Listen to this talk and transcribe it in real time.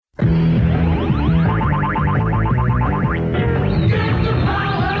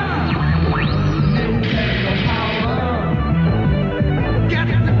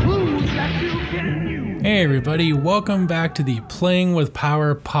everybody. Welcome back to the Playing with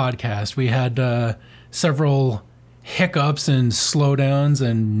Power podcast. We had several hiccups and slowdowns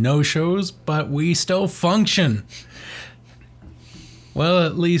and no-shows, but we still function. Well,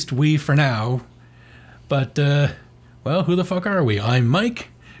 at least we for now. But, well, who the fuck are we? I'm Mike.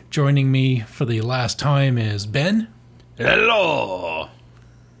 Joining me for the last time is Ben. Hello.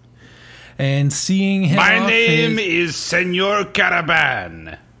 And seeing him My name is Senor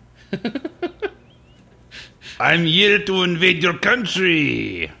Caravan. I'm here to invade your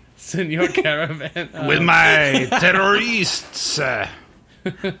country. Senor Caravan. With my terrorists. They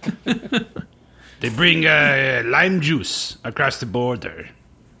bring lime juice across the border.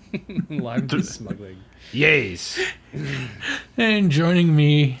 Lime juice smuggling. Yes. And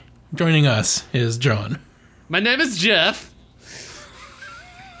joining us is John. My name is Jeff.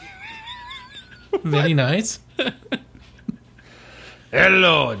 Very nice.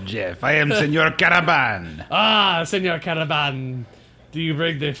 Hello, Jeff. I am Senor Caravan. Ah, Senor Caravan. Do you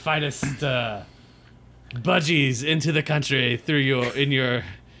bring the finest budgies into the country through your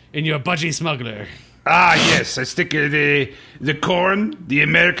budgie smuggler? Ah, yes. I stick the corn, the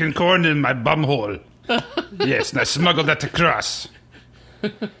American corn, in my bumhole. Yes, and I smuggle that across.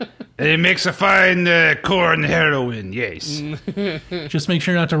 And it makes a fine corn heroin, yes. Just make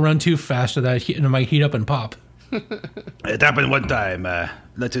sure not to run too fast or that it might heat up and pop. It happened one time.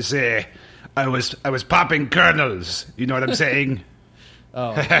 Let's just say I was popping kernels. You know what I'm saying?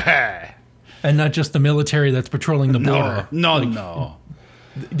 Oh. And not just the military that's patrolling the border. No.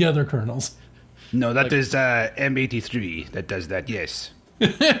 The other colonels. No, that is M83 that does that, yes.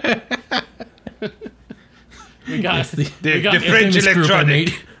 We got The French famous group electronic.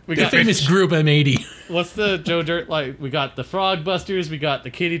 M80. The famous group M80. What's the Joe Dirt like? We got the Frog Busters, we got the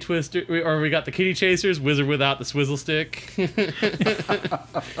Kitty Twister, or we got the Kitty Chasers, Wizard without the swizzle stick.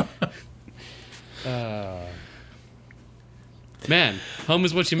 Man, home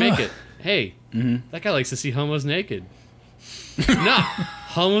is what you make it. Hey, that guy likes to see homos naked. No,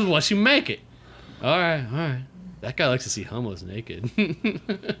 home is what you make it. All right. That guy likes to see homos naked.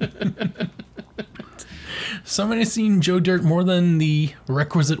 Somebody's seen Joe Dirt more than the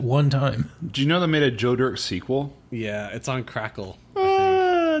requisite one time. Do you know they made a Joe Dirt sequel? Yeah, it's on Crackle.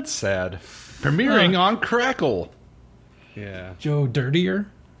 That's sad. Premiering on Crackle. Yeah, Joe Dirtier?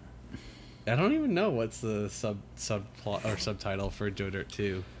 I don't even know what's the subplot or subtitle for Joe Dirt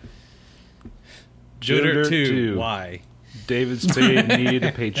 2. Joe Dirt 2. Why? David Spade needed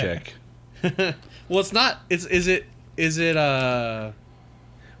a paycheck. Well, it's not. Is it?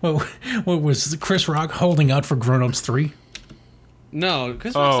 What was Chris Rock holding out for Grown Ups 3? No,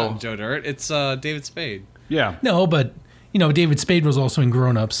 Chris Rock's not in Joe Dirt. It's David Spade. Yeah. No, but, David Spade was also in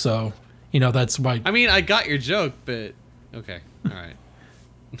Grown Ups, so, that's why. I mean, I got your joke, but okay, all right.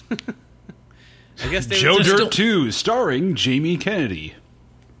 I guess David Joe Spade- Dirt 2, starring Jamie Kennedy.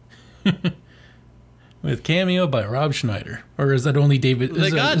 With cameo by Rob Schneider. Or is that only David? Or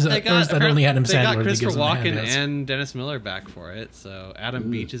is that only Adam Sandler? They got that Christopher gives him a hand Walken as? and Dennis Miller back for it. So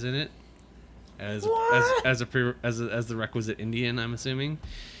Adam Beach is in it as the requisite Indian, I'm assuming.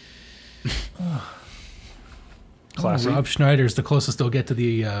 Classy. Rob Schneider's the closest they'll get to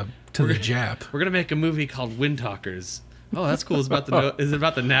the Jap. We're gonna make a movie called Wind Talkers. Oh, that's cool. Is it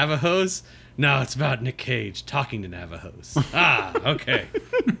about the Navajos? No, it's about Nick Cage talking to Navajos. Ah, okay.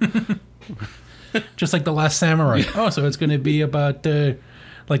 Just like The Last Samurai. Oh, so it's going to be about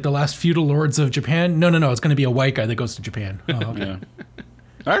like the last feudal lords of Japan? No. It's going to be a white guy that goes to Japan. Oh, okay. Yeah.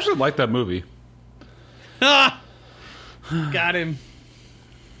 I actually like that movie. Ah! Got him.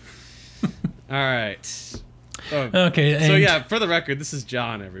 All right. Oh, Okay. so And yeah, for the record, this is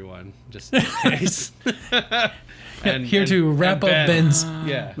John, everyone. Just in case. here to wrap up Ben's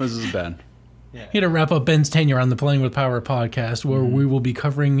Yeah. This is Ben. tenure on the Playing with Power podcast, where we will be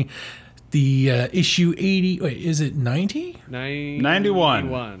covering the issue 80. Wait, is it 90? 91.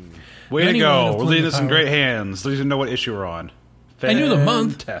 Way to 91 go. of We're Playing leading with us in Power. great hands. At least you know what issue we're on. I knew the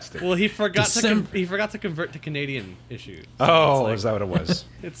month. Fantastic. Well, he forgot December- he forgot to convert to Canadian issue. So Oh, it's is that what it was?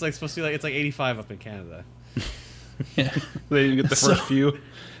 it's like supposed to be like it's like 85 up in Canada. Yeah. They didn't get the first few.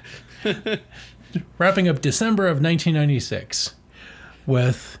 Wrapping up December of 1996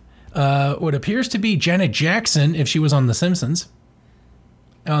 with what appears to be Janet Jackson, if she was on The Simpsons,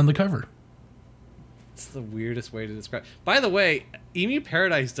 on the cover. It's the weirdest way to describe. By the way, Emu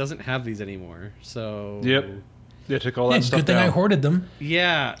Paradise doesn't have these anymore. So Yep. They took all Yeah, that it's a stuff good thing I down. hoarded them.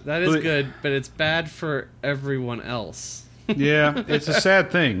 Yeah, that is Really- good, but it's bad for everyone else. Yeah, it's a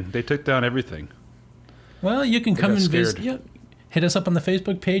sad thing. They took down everything. Well, you can come got and visit. scared. Yeah, hit us up on the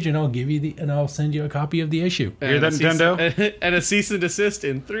Facebook page, and I'll send you a copy of the issue. Hear that, a cease- Nintendo? and a cease and desist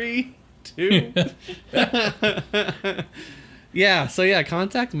in 3, 2. Yeah, so yeah,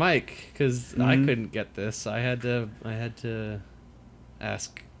 contact Mike because I couldn't get this. I had to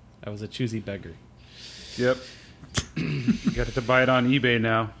ask. I was a choosy beggar. Yep. You got to buy it on eBay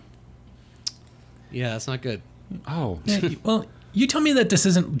now. Yeah, that's not good. Oh. Yeah, well, you tell me that this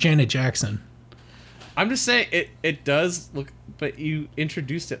isn't Janet Jackson. I'm just saying it does look, but you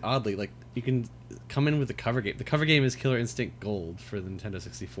introduced it oddly. Like you can come in with the cover game. The cover game is Killer Instinct Gold for the Nintendo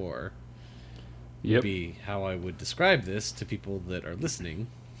 64. Yep. Would be how I would describe this to people that are listening.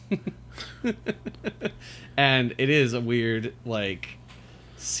 And it is a weird like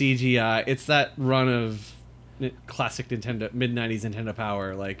CGI. It's that run of classic Nintendo mid 90s Nintendo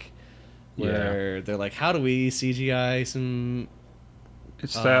Power like where they're like, how do we CGI some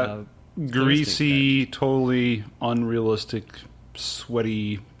It's that greasy, totally unrealistic,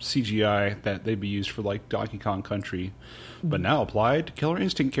 sweaty CGI that they'd be used for like Donkey Kong Country, but now applied to Killer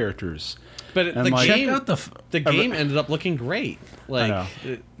Instinct characters. But And, the like, game, Check out the game ended up looking great. Like,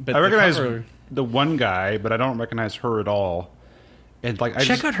 know. But I recognize the cover, the one guy, but I don't recognize her at all. And like,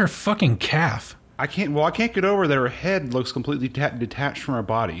 Check out her fucking calf. I can't get over that her head looks completely detached from her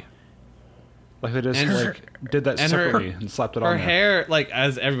body. Like they just And her- like did that and her- separately and slapped it her on there. hair, like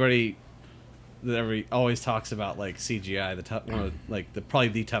as everybody always talks about, like CGI, one of like probably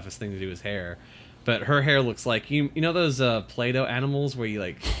the toughest thing to do is hair. But her hair looks like you know those Play-Doh animals where you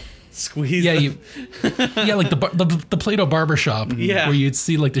like squeeze. Yeah, them? yeah, like the Play-Doh barbershop. Yeah. Where you'd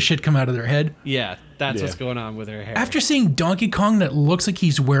see like the shit come out of their head. Yeah, that's Yeah. what's going on with her hair. After seeing Donkey Kong that looks like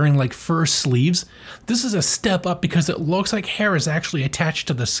he's wearing like fur sleeves, this is a step up because it looks like hair is actually attached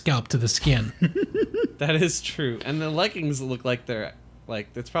to the scalp, to the skin. That is true, and the leggings look like they're like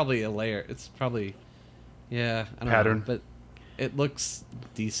it's probably a layer. It's probably I don't Pattern. know, but it looks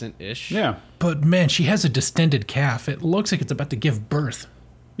decent-ish. Yeah, But man, she has a distended calf. It looks like it's about to give birth.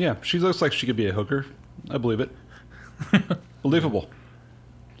 yeah. She looks like she could be a hooker. I believe it. Believable.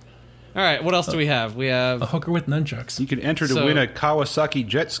 All right, what else do we have? We A have hooker with nunchucks. You can enter to So- win a Kawasaki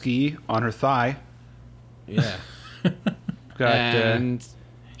jet ski on her thigh. yeah, Got and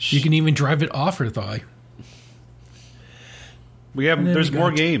You can even drive it off her thigh. we have. and then There's we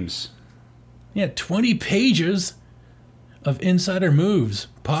more got- games. Yeah, 20 pages of insider moves,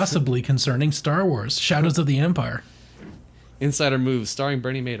 possibly concerning Star Wars, Shadows of the Empire. Insider Moves starring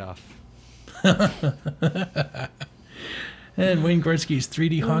Bernie Madoff. And Wayne Gretzky's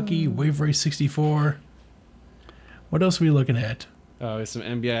 3D hockey, Wave Race 64. What else are we looking at? There's some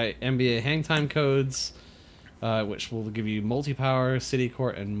NBA hang time codes, which will give you multi-power, city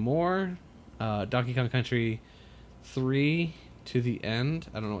court, and more. Donkey Kong Country 3 to the end.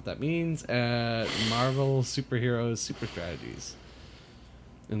 I don't know what that means. Marvel Superheroes Super Strategies.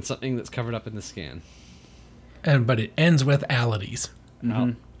 And something that's covered up in the scan. But it ends with alities.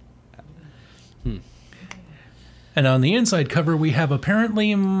 Oh. And on the inside cover, we have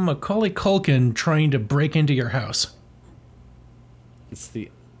apparently Macaulay Culkin trying to break into your house. It's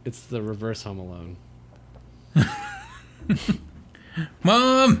the reverse Home Alone.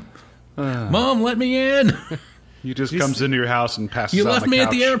 Mom! Mom, let me in! He just comes into your house and passes You out left on the me at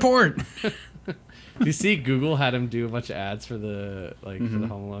the couch. airport! Do you see Google had him do a bunch of ads for the for the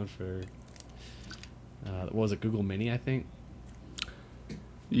Home Alone for what was it, Google Mini, I think?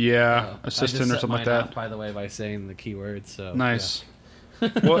 Yeah, I assistant just or set something like mine that. off, by the way, by saying the keyword. So Nice.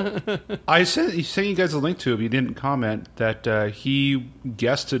 Well, I sent you guys a link to it, but you didn't comment that he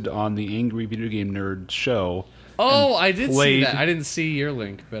guested on the Angry Video Game Nerd show. Oh, I did see played- that. I didn't see your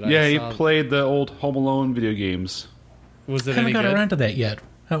link, but Yeah, I he saw. played the old Home Alone video games. Was I it haven't any got good? around to that yet.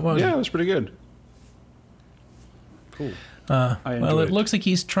 How was Yeah, it it? was pretty good. Cool. I Well, enjoyed it looks like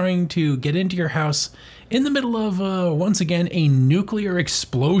he's trying to get into your house in the middle of, once again, a nuclear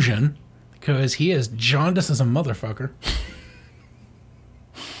explosion. Because he is jaundiced as a motherfucker.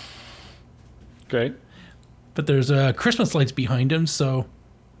 Okay. But there's Christmas lights behind him, so...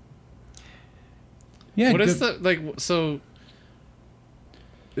 Yeah, What good. is the So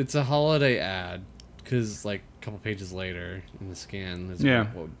it's a holiday ad because like a couple pages later in the scan, there's Yeah.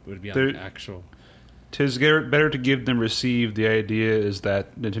 what would be on There- the actual. Tis better to give than receive. The idea is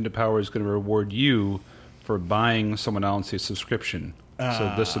that Nintendo Power is going to reward you for buying someone else a subscription.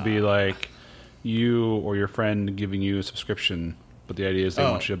 So this would be like you or your friend giving you a subscription, but the idea is they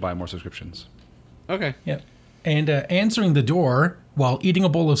Oh. want you to buy more subscriptions. Okay. Yep. And answering the door while eating a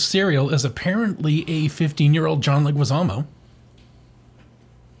bowl of cereal is apparently a 15-year-old John Leguizamo.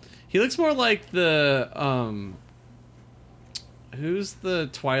 He looks more like the who's the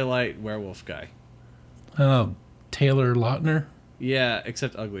Twilight werewolf guy? Taylor Lautner. Yeah,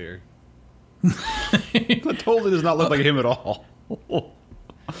 except uglier. That totally does not look like him at all.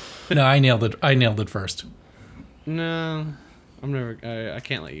 No, I nailed it. I nailed it first. No, I'm never. I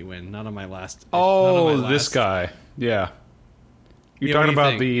can't let you win. Not on my last. This guy. Yeah. You're Yeah, what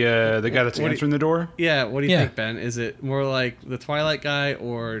talking do you about the guy that's What do you- answering the door? Yeah. What do you Yeah. think, Ben? Is it more like the Twilight guy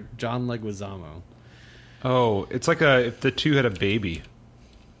or John Leguizamo? Oh, it's like if the two had a baby.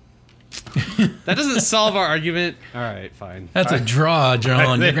 That doesn't solve our argument. All right, fine. That's a draw,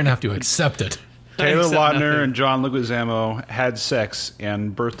 John. think- You're gonna have to accept it. Taylor accept Lautner nothing. and John Leguizamo had sex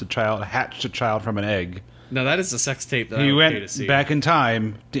and hatched a child from an egg. No, that is a sex tape that He I would pay to went see. back in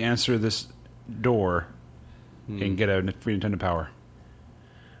time to answer this door and get a free Nintendo Power.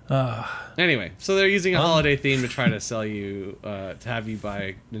 Anyway, so they're using a holiday theme to try to sell you, to have you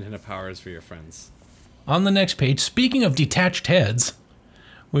buy Nintendo Powers for your friends. On the next page, speaking of detached heads,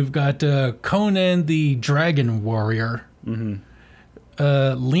 we've got Conan the Dragon Warrior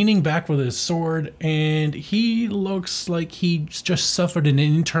leaning back with his sword, and he looks like he just suffered an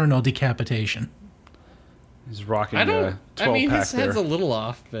internal decapitation. He's rocking I a don't. 12 I mean, pack his there. head's a little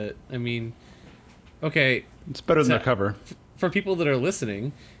off, but I mean, okay. It's better than So- the cover. For people that are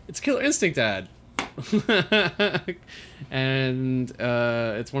listening, it's Killer Instinct ad, and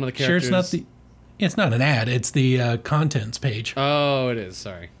it's one of the Sure, characters. it's not the. It's not an ad. It's the contents page. Oh, it is.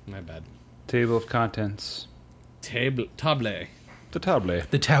 Sorry, my bad. Table of contents. Table. The table.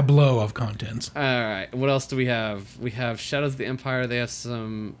 The tableau of contents. All right. What else do we have? We have Shadows of the Empire. They have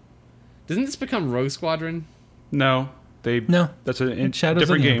some. Doesn't this become Rogue Squadron? No. No, That's a Shadows different of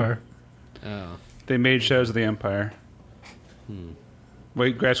the game. Empire. Oh. They made Shadows of the Empire.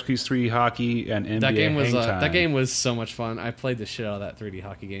 Wait, Grass Keys 3 hockey and NBA That game was Hang Time. that game was so much fun. I played the shit out of that 3D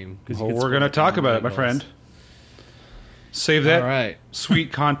hockey game. 'Cause you Well, could we're score, going to like, talk about it, nine my goals. friend. Save that All right.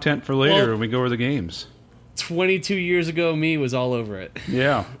 sweet content for later Well- when we go over the games. 22 years ago, me was all over it.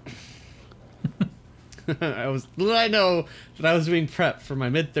 Yeah. Little I know that I was doing prep for my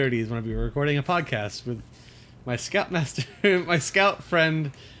mid 30s when I'd be recording a podcast with my scoutmaster, my scout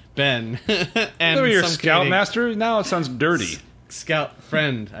friend Ben, and Oh, you're some Scoutmaster? Now it sounds dirty. Scout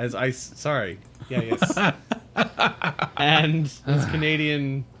friend, as I sorry, yeah, yes, and this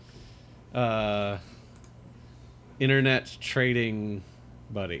Canadian internet trading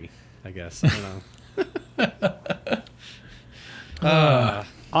buddy, I guess. I don't know.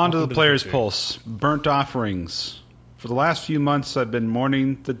 On to the to the player's future. pulse. Burnt offerings. For the last few months, I've been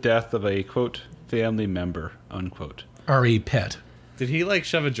mourning the death of a, quote, family member, unquote. R.E. Pet. Did he like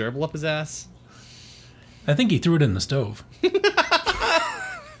shove a gerbil up his ass? I think he threw it in the stove.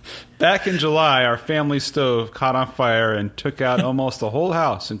 Back in July, our family stove caught on fire and took out almost the whole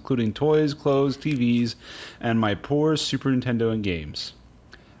house, including toys, clothes, TVs, and my poor Super Nintendo and games.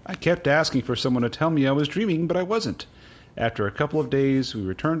 I kept asking for someone to tell me I was dreaming, but I wasn't. After a couple of days, we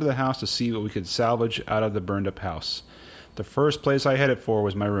returned to the house to see what we could salvage out of the burned-up house. The first place I headed for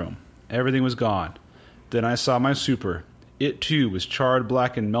was my room. Everything was gone. Then I saw my Super. It, too, was charred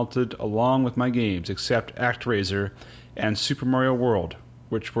black and melted along with my games, except ActRaiser and Super Mario World,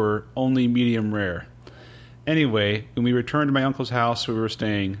 which were only medium rare. Anyway, when we returned to my uncle's house where we were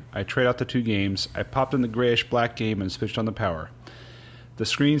staying, I traded out the two games. I popped in the grayish-black game and switched on the power. The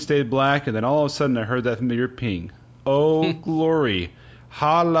screen stayed black, and then all of a sudden I heard that familiar ping. Oh, glory.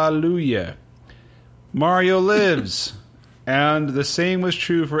 Hallelujah. Mario lives. And the same was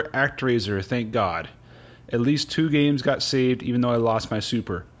true for ActRaiser, thank God. At least two games got saved, even though I lost my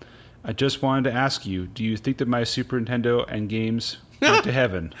Super. I just wanted to ask you, do you think that my Super Nintendo and games went to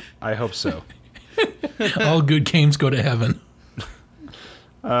heaven? I hope so. All good games go to heaven.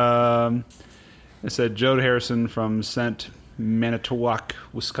 It said Joe Harrison from St. Manitowoc,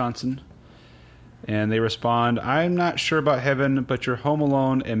 Wisconsin. And they respond, I'm not sure about heaven, but your Home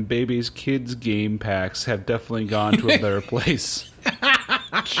Alone and Baby's Kids game packs have definitely gone to a better place.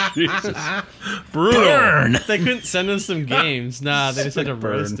 Jesus. Brutal. Burn! They couldn't send us some games. Nah, they just had to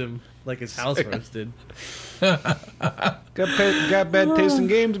Burn. roast him like his house roasted. Got bad taste in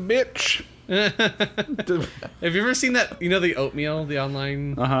games, bitch. Have you ever seen that? You know the Oatmeal, the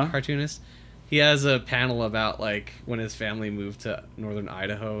online cartoonist? He has a panel about like when his family moved to northern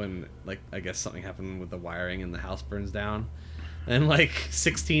Idaho and like I guess something happened with the wiring and the house burns down. And like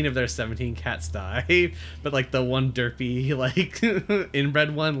 16 of their 17 cats die, but like the one derpy like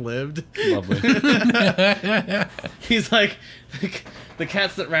inbred one lived. Lovely. He's like the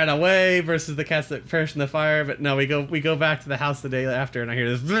cats that ran away versus the cats that perished in the fire. But no, we go back to the house the day after, and I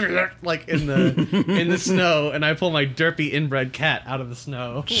hear this like in the snow, and I pull my derpy inbred cat out of the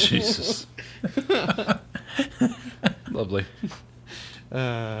snow. Jesus. Lovely.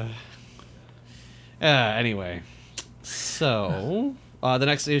 Anyway, so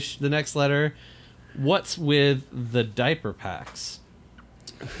the next letter. What's with the diaper packs?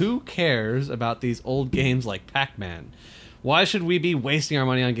 who cares about these old games like Pac-Man? Why should we be wasting our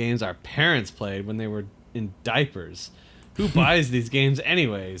money on games our parents played when they were in diapers? Who buys these games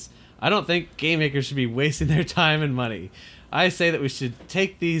anyways? I don't think game makers should be wasting their time and money. I say that we should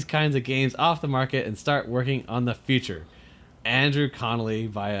take these kinds of games off the market and start working on the future. Andrew Connolly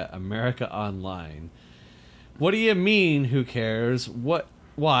via America Online. What do you mean, who cares?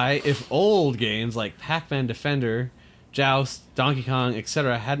 Why, if old games like Pac-Man Defender, Joust, Donkey Kong,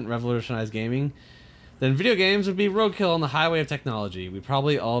 etc. hadn't revolutionized gaming, then video games would be roadkill on the highway of technology. We'd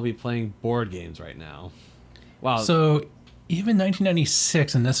probably all be playing board games right now. Wow. So, even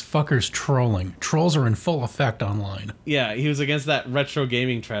 1996 and this fucker's trolling. Trolls are in full effect online. Yeah, he was against that retro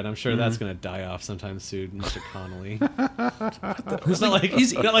gaming trend. I'm sure that's going to die off sometime soon, Mr. Connolly. It's not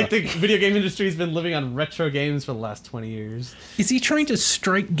like the video game industry's been living on retro games for the last 20 years. Is he trying to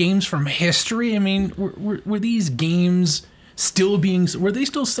strike games from history? I mean, were these games still being... Were they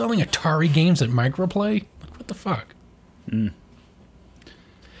still selling Atari games at Microplay? Like, what the fuck?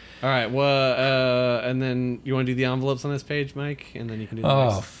 All right, well, and then you want to do the envelopes on this page, Mike? And then you can do the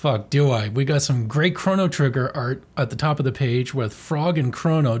next. Fuck, do I? We got some great Chrono Trigger art at the top of the page with Frog and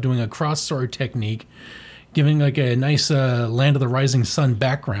Chrono doing a cross-sword technique, giving like a nice Land of the Rising Sun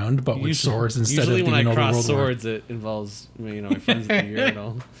background, but with swords instead of the Usually when I cross World War. swords, it involves my friends of the year and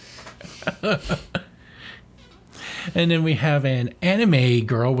all. And then we have an anime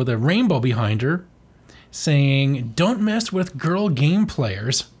girl with a rainbow behind her saying, "Don't mess with girl game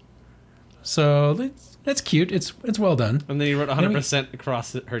players." So that's cute. It's well done. And then he wrote 100%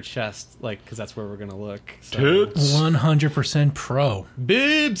 across her chest, like, because that's where we're gonna look. So. Toots. 100% pro.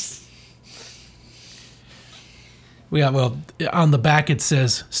 Bibs. Yeah, well, on the back it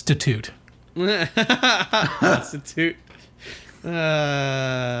says "Statute." Prostitute.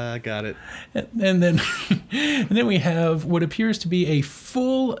 Got it. And then and then we have what appears to be a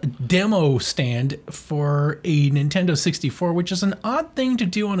full demo stand for a Nintendo 64, which is an odd thing to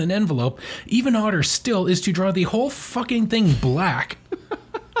do on an envelope. Even odder still is to draw the whole fucking thing black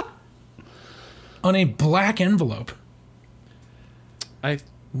on a black envelope.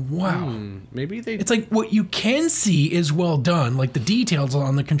 Wow. Maybe they... It's like what you can see is well done, like the details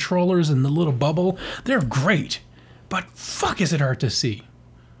on the controllers and the little bubble, they're great. But fuck is it hard to see.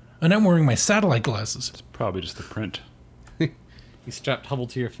 And I'm wearing my satellite glasses. It's probably just the print. You strapped Hubble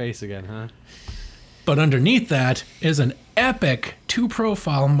to your face again, huh? But underneath that is an epic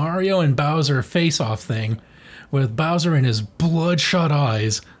two-profile Mario and Bowser face-off thing with Bowser in his bloodshot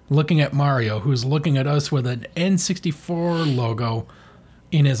eyes looking at Mario, who's looking at us with an N64 logo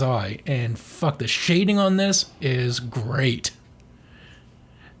in his eye. And fuck, the shading on this is great.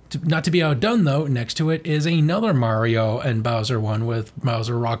 Not to be outdone, though, next to it is another Mario and Bowser one with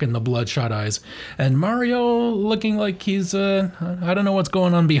Bowser rocking the bloodshot eyes. And Mario looking like he's, I don't know what's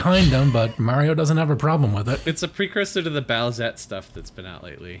going on behind him, but Mario doesn't have a problem with it. It's a precursor to the Bowsette stuff that's been out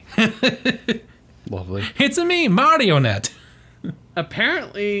lately. Lovely. It's a me, Marionette.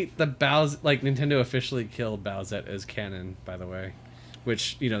 Apparently, Nintendo officially killed Bowsette as canon, by the way.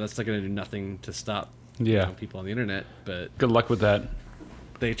 Which, that's not going to do nothing to stop people on the internet, but... Good luck with that.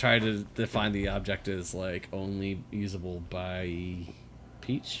 They try to define the object as like only usable by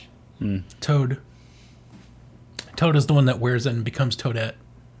Peach. Toad. Toad is the one that wears it and becomes Toadette.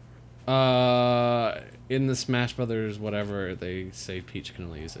 In the Smash Brothers whatever, they say Peach can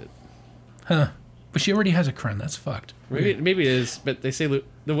only use it. Huh. But she already has a crown. That's fucked. Maybe it is, but they say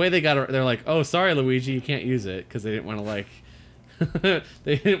the way they got it, they're like, "Oh, sorry, Luigi, you can't use it," because they didn't want to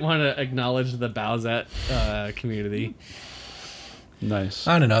they didn't want to acknowledge the Bowsette community. Nice.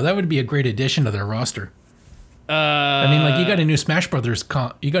 I don't know. That would be a great addition to their roster. I mean, like you got a new Smash Brothers.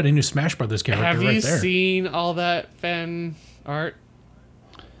 You got a new Smash Brothers character right there. Have you seen all that fan art?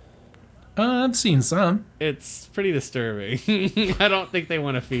 I've seen some. It's pretty disturbing. I don't think they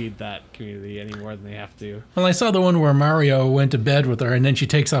want to feed that community any more than they have to. Well, I saw the one where Mario went to bed with her, and then she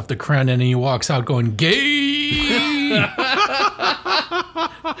takes off the crown, and he walks out going, "Gay."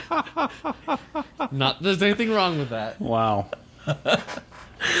 Not there's anything wrong with that. Wow.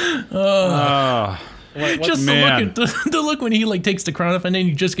 Just the look when he like takes the crown off, and then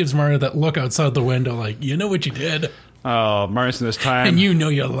he just gives Mario that look outside the window, like, you know what you did, Oh, Mario's in this time. and you know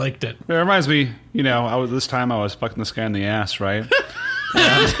you liked it. It reminds me, this time I was fucking this guy in the ass, right?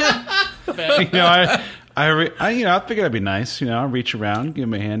 I figured I'd be nice. I reach around, give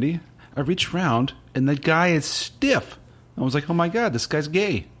him a handy. I reach around, and the guy is stiff. I was like, oh my god, this guy's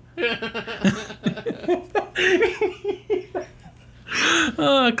gay.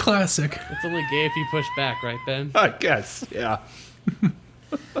 Classic. It's only gay if you push back, right, Ben? I guess, yeah.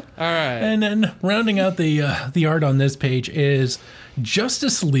 All right. And then rounding out the art on this page is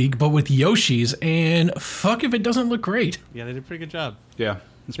Justice League, but with Yoshis, and fuck if it doesn't look great. Yeah, they did a pretty good job. Yeah,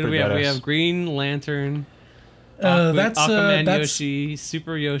 it's Who do pretty we have? badass. We have Green Lantern, That's Aquaman that's Yoshi,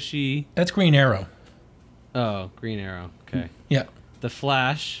 Super Yoshi. that's Green Arrow. Oh, Green Arrow. Okay. Yeah. The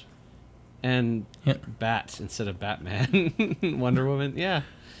Flash, and Yeah. Bat instead of Batman. Wonder Woman. Yeah.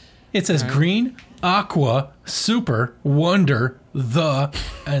 It says Green, Aqua, Super, Wonder,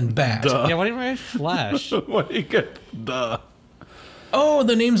 and Bat. Yeah. Why didn't I write Flash? What do you get? Oh,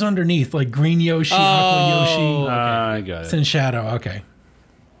 the name's underneath, like Green Yoshi, Aqua Yoshi. I got It's it. in shadow. Okay.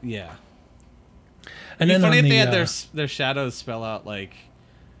 Yeah. And It'd then be funny on if they the, had their shadows spell out like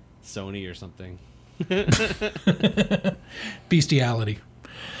Sony or something. bestiality.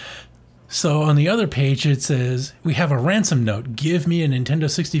 So on the other page, it says, we have a ransom note. Give me a Nintendo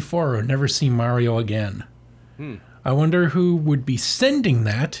 64 or never see Mario again. I wonder who would be sending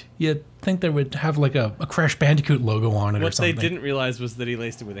that. You'd think they would have like a Crash Bandicoot logo on it or What they something. didn't realize was that he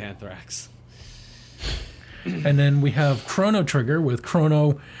laced it with anthrax. And then we have Chrono Trigger with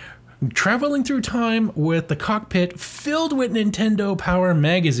Chrono traveling through time with the cockpit filled with Nintendo Power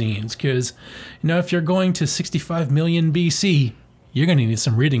magazines. Because, you know, if you're going to 65 million BC, you're going to need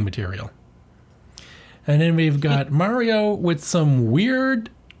some reading material. And then we've got Mario with some weird...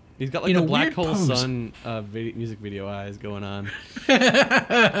 He's got like You the know, Black weird Hole pose. Sun music video eyes going on.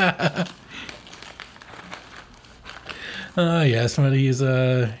 Yes, when he's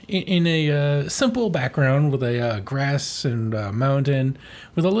in a simple background with a grass and mountain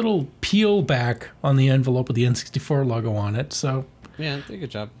with a little peel back on the envelope with the N64 logo on it. So Yeah, did a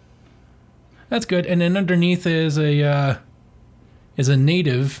good job. that's good. And then underneath is a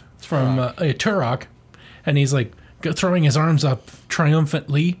native from a Turok, and he's like throwing his arms up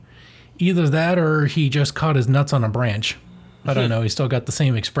triumphantly. Either that or he just caught his nuts on a branch. I don't know. He's still got the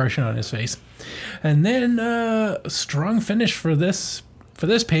same expression on his face. And then strong finish for this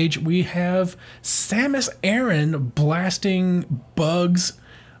page. We have Samus Aran blasting bugs.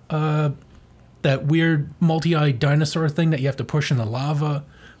 That weird multi-eyed dinosaur thing that you have to push in the lava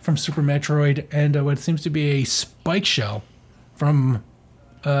from Super Metroid, and what seems to be a spike shell from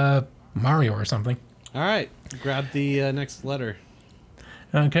Mario or something. All right, grab the next letter.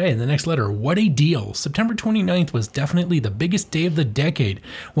 Okay, the next letter. What a deal. September 29th was definitely the biggest day of the decade.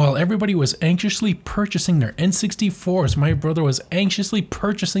 While everybody was anxiously purchasing their N64s, my brother was anxiously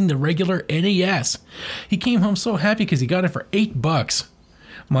purchasing the regular NES. He came home so happy because he got it for $8.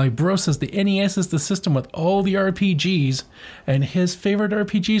 My bro says the NES is the system with all the RPGs, and his favorite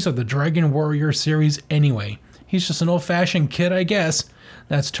RPGs are the Dragon Warrior series anyway. He's just an old-fashioned kid, I guess.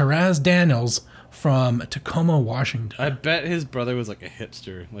 That's Taraz Daniels from Tacoma, Washington. I bet his brother was like a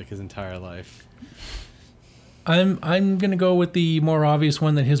hipster like his entire life. I'm gonna go with the more obvious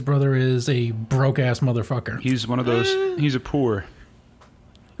one that his brother is a broke-ass motherfucker. He's one of those. He's a poor.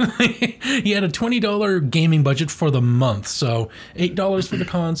 He had a $20 gaming budget for the month, so $8 for the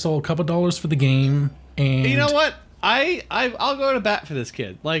console, a couple dollars for the game, and You know what? I'll go to bat for this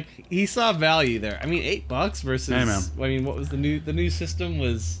kid. Like he saw value there. I mean, $8 versus. Hey, man. I mean, what was the new system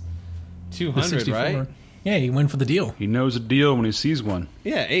was the 200, 64. right? Yeah, he went for the deal. He knows a deal when he sees one.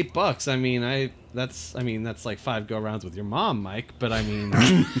 Yeah, $8. I mean, that's like 5 go rounds with your mom, Mike. But I mean,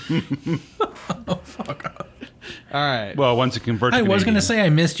 Oh, fuck. all right. Well, once it converts. I was Canadian. gonna say I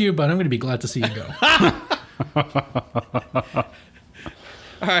missed you, but I'm gonna be glad to see you go.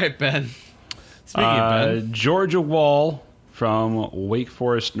 All right, Ben. Speaking of Ben, Georgia Wall from Wake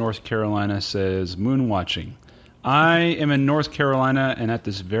Forest, North Carolina says, moon watching. I am in North Carolina, and at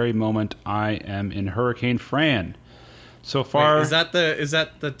this very moment, I am in Hurricane Fran. So far, wait, is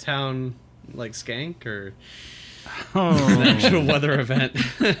that the town like Skank or Oh. an actual weather event?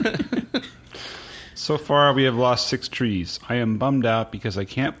 So far, we have lost 6 trees. I am bummed out because I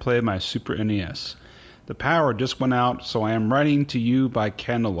can't play my Super NES. The power just went out, so I am writing to you by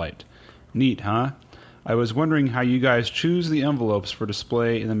candlelight. Neat, huh? I was wondering how you guys choose the envelopes for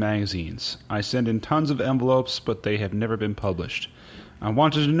display in the magazines. I send in tons of envelopes, but they have never been published. I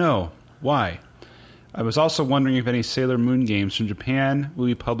wanted to know why. I was also wondering if any Sailor Moon games from Japan will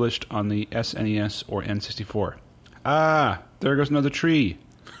be published on the SNES or N64. Ah, there goes another tree.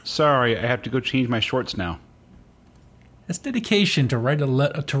 Sorry, I have to go change my shorts now. That's dedication to write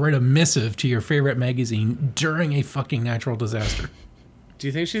a missive to your favorite magazine during a fucking natural disaster. Do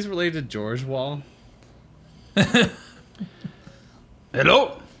you think she's related to George Wall?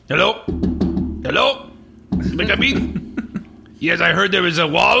 Hello? Hello? Hello? Look at me. Yes, I heard there is a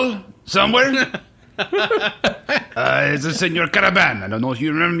wall somewhere. It's a Senor Caravan. I don't know if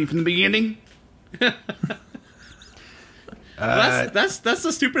you remember me from the beginning. That's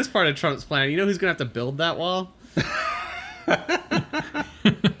the stupidest part of Trump's plan. You know who's gonna have to build that wall?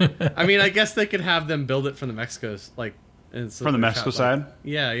 I mean, I guess they could have them build it from the Mexico, like From the Mexico side?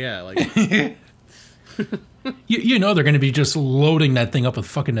 Yeah, like You know they're going to be just loading that thing up with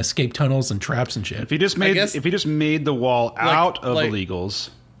fucking escape tunnels and traps and shit. If he just made the wall out of like- illegals,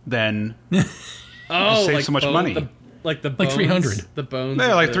 then oh, save like so much money. Like the bones, 300. The bones. yeah,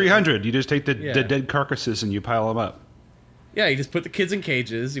 of like the- 300. You just take the Yeah. dead carcasses and you pile them up. Yeah, you just put the kids in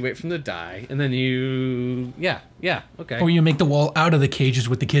cages. You wait for them to die, and then you. Yeah, okay. Or you make the wall out of the cages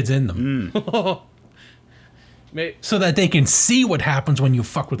with the kids in them. So that they can see what happens when you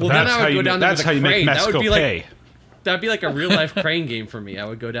fuck with them. Well, then That's I would how go you. down there That's with how a you make crane. That Mexico would be like- pay. That'd be like a real life crane game for me. I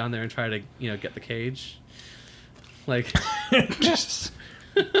would go down there and try to, get the cage. Like, Just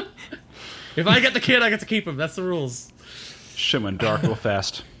if I get the kid, I get to keep him. That's the rules. shit went dark real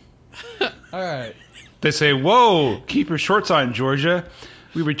fast. All right. They say, "Whoa, keep your shorts on, Georgia.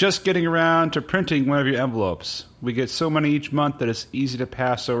 We were just getting around to printing one of your envelopes. We get so many each month that it's easy to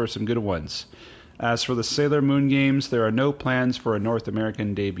pass over some good ones. As for the Sailor Moon games, there are no plans for a North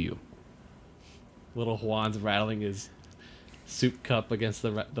American debut." Little Juan's rattling his soup cup against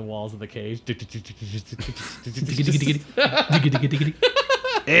the walls of the cage.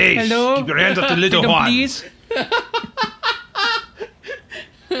 Hey, Hello? keep your hands off the little Freedom, ones. please.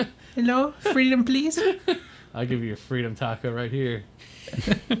 Hello? Freedom, please? I'll give you a freedom taco right here.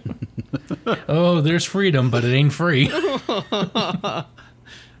 Oh, there's freedom, but it ain't free. All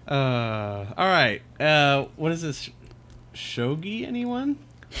right. What is this? Shogi? Anyone?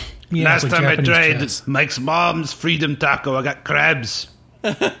 Yeah, Last with time I Japanese tried chess. Mike's mom's freedom taco, I got crabs.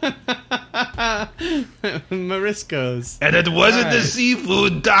 Mariscos. And it wasn't the Alright.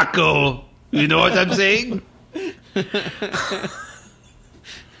 seafood taco. You know what I'm saying?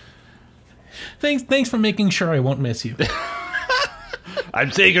 Thanks for making sure I won't miss you.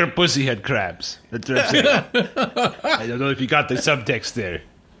 I'm saying her pussy had crabs. That's what I'm saying. I don't know if you got the subtext there.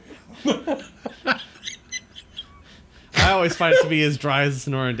 I always find it to be as dry as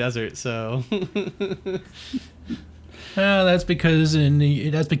the Sonoran Desert, so. That's because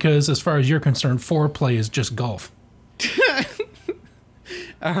as far as you're concerned, foreplay is just golf.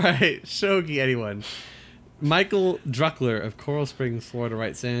 All right, Shogi, anyone? Michael Druckler of Coral Springs, Florida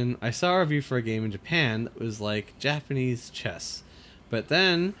writes in, I saw a review for a game in Japan that was like Japanese chess. But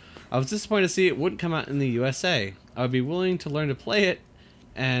then, I was disappointed to see it wouldn't come out in the USA. I would be willing to learn to play it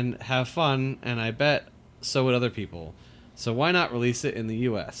and have fun, and I bet so would other people. So why not release it in the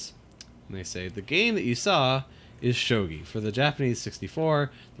US? And they say, the game that you saw is Shogi for the Japanese 64.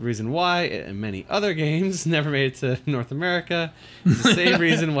 The reason why it and many other games never made it to North America is the same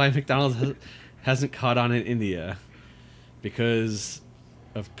reason why McDonald's hasn't caught on in India. Because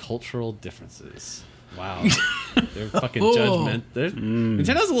of cultural differences. Wow. They're fucking Oh. judgment.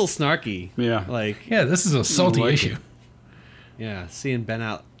 Nintendo's a little snarky. Yeah. Like, Yeah, this is a salty like issue. it. yeah, seeing Ben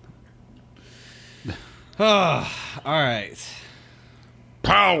out. Oh, all right.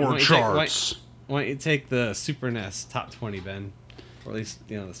 Power Why charts. don't you take the Super NES top 20, Ben? Or at least,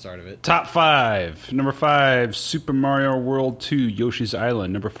 the start of it. Top 5. Number 5, Super Mario World 2, Yoshi's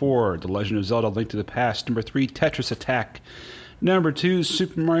Island. Number 4, The Legend of Zelda: Link to the Past. Number 3, Tetris Attack. Number 2,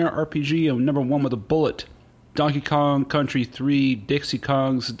 Super Mario RPG. And number 1 with a bullet, Donkey Kong Country 3, Dixie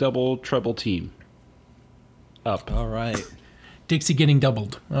Kong's Double Trouble Team. Up. All right. Dixie getting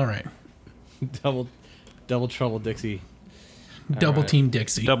doubled. All right. Double trouble, Dixie. Double right. team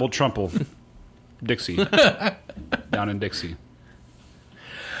Dixie. Double Trumple. Dixie. Down in Dixie.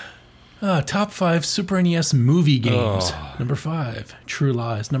 Top 5 Super NES movie games. Number 5, True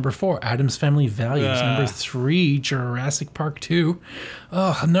Lies. Number 4, Addams Family Values. Number 3, Jurassic Park 2.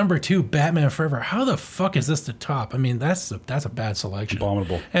 Number 2, Batman Forever. How the fuck is this the top? I mean, that's a bad selection.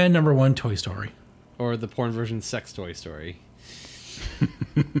 Abominable. And number 1, Toy Story. Or the porn version Sex Toy Story.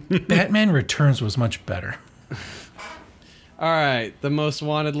 Batman Returns was much better. All right. The most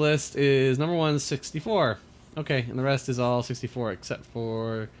wanted list is number 1, 64. Okay, and the rest is all 64 except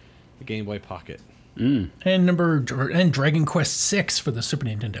for the Game Boy Pocket. And Dragon Quest 6 for the Super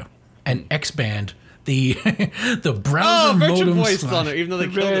Nintendo. And X-Band, the browser Virtual modem Boy still on there, even though they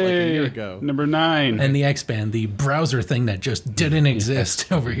killed it like a year ago. Number 9. and the X-Band, the browser thing that just didn't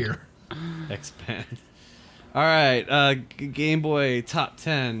exist over here. Expand. All right, Game Boy top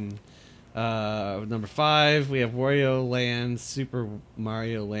 10. Number 5, we have Wario Land, Super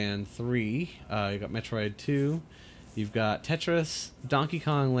Mario Land 3. You got Metroid 2. You've got Tetris, Donkey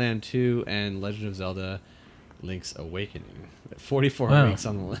Kong Land 2, and Legend of Zelda: Link's Awakening. 44 Wow. weeks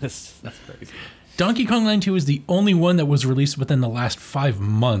on the list. That's crazy. Donkey Kong Land 2 is the only one that was released within the last 5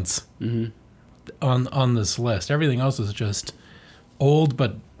 months. on this list. Everything else is just old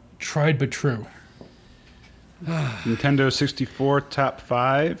but tried but true. Nintendo 64 top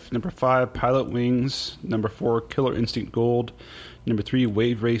 5. Number 5, Pilot Wings. Number 4, Killer Instinct Gold. Number 3,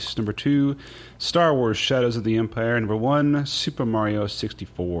 Wave Race. Number 2, Star Wars Shadows of the Empire. Number 1, Super Mario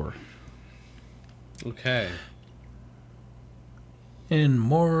 64. Okay. And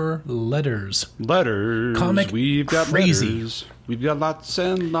more letters. Letters. Comic We've got crazy. letters. We've got lots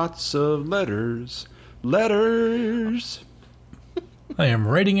and lots of letters. Letters. I am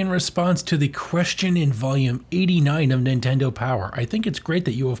writing in response to the question in volume 89 of Nintendo Power. I think it's great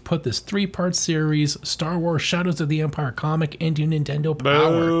that you have put this 3-part series, Star Wars Shadows of the Empire comic, into Nintendo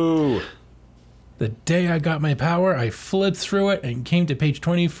Power. Boo. The day I got my Power, I flipped through it and came to page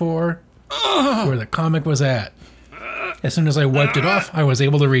 24, where the comic was at. As soon as I wiped it off, I was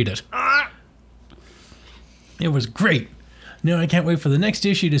able to read it. It was great. Now I can't wait for the next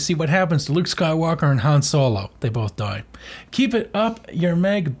issue to see what happens to Luke Skywalker and Han Solo. They both die. Keep it up, your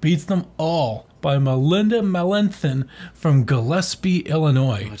Meg beats them all. By Melinda Melenthin from Gillespie,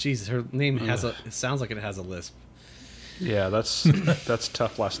 Illinois. Oh, Jesus, her name has it sounds like it has a lisp. Yeah, that's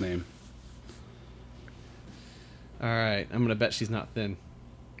tough last name. All right, I'm gonna bet she's not thin.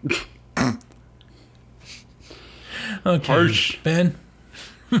 Okay, Harsh. Ben.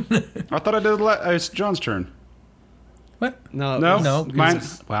 I thought I did. It's John's turn. What? No, No. Mine.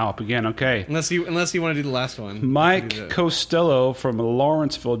 Wow, up again. Okay. Unless you want to do the last one. Mike Do the- Costello from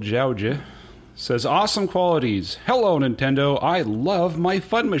Lawrenceville, Georgia, says, "Awesome qualities. Hello, Nintendo. I love my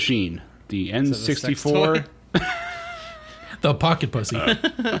fun machine, the Is that a sex N64." toy? The pocket pussy.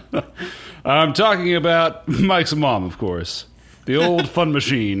 I'm talking about Mike's mom, of course. The old fun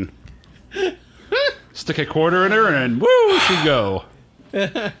machine. Stick a quarter in her and woo, she'd go.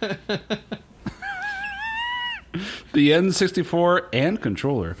 The N64 and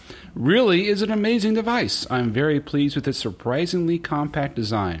controller really is an amazing device. I'm very pleased with its surprisingly compact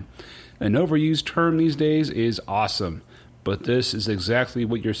design. An overused term these days is awesome, but this is exactly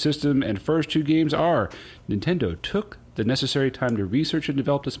what your system and first 2 games are. Nintendo took the necessary time to research and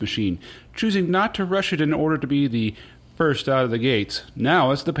develop this machine, choosing not to rush it in order to be the first out of the gates.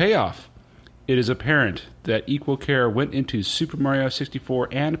 Now it's the payoff. It is apparent that equal care went into Super Mario 64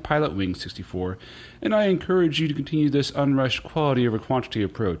 and Pilot Wings 64, and I encourage you to continue this unrushed quality over quantity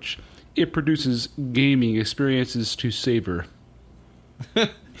approach. It produces gaming experiences to savor.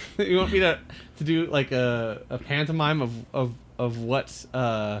 You want me to do like a pantomime of what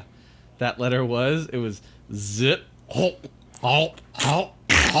that letter was? It was zip.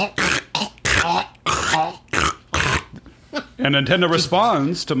 And Nintendo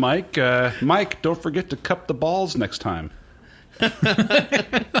responds to Mike, Mike, don't forget to cup the balls next time. As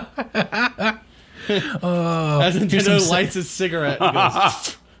Nintendo lights his cigarette, he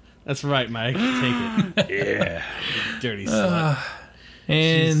goes, "That's right, Mike. Take it." Yeah. Dirty slut.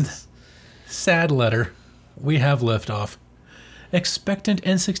 And Jesus. sad letter. We have liftoff. Expectant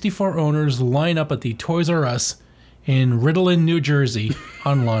N64 owners line up at the Toys R Us in Ritalin, New Jersey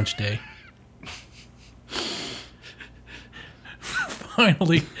on launch day.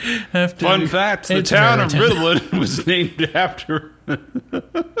 Finally, after Fun fact, the It's town of Meriton. Ritalin was named after...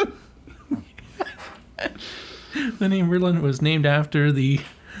 The name Ritalin was named after the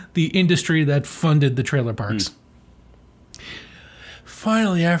industry that funded the trailer parks.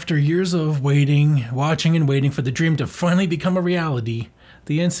 Finally, after years of waiting, watching and waiting for the dream to finally become a reality,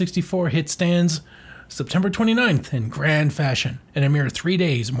 the N64 hit stands September 29th in grand fashion. In a mere 3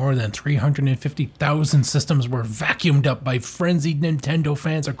 days, more than 350,000 systems were vacuumed up by frenzied Nintendo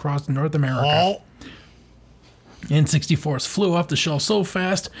fans across North America. N64s flew off the shelf so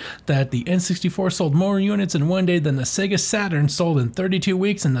fast that the N64 sold more units in one day than the Sega Saturn sold in 32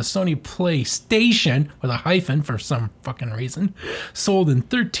 weeks, and the Sony PlayStation, with a hyphen for some fucking reason, sold in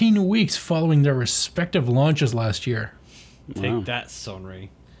 13 weeks following their respective launches last year. Take that, Sony.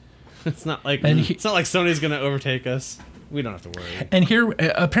 It's not like And it's not like Sony's gonna overtake us. We don't have to worry. And here,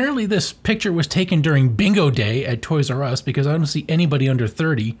 apparently this picture was taken during Bingo Day at Toys R Us, because I don't see anybody under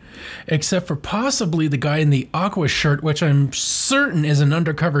 30, except for possibly the guy in the Aqua shirt, which I'm certain is an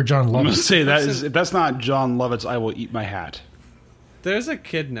undercover John I'm going to Lovitz. say, if that's not John Lovitz, I will eat my hat. There's a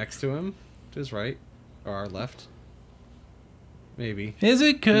kid next to him, to his right or our left. Maybe. Is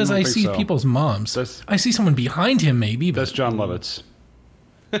it? Because I I don't think see so. people's moms. That's- I see someone behind him, maybe. But That's John Lovitz.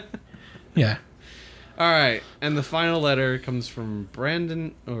 yeah. All right, and the final letter comes from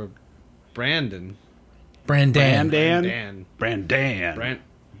Brandon. Brandon. Brandon.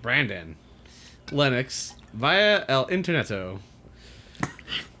 Brandon. Lennox via El Interneto.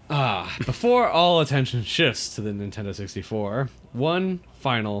 Before all attention shifts to the Nintendo 64, one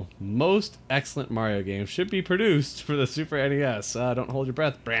final, most excellent Mario game should be produced for the Super NES. Don't hold your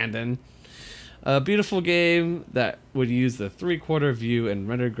breath, Brandon. A beautiful game that would use the 3/4 view and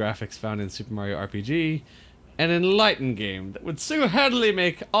rendered graphics found in Super Mario RPG. An enlightened game that would single-handedly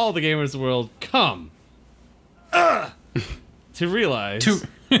make all the gamers of the world come to realize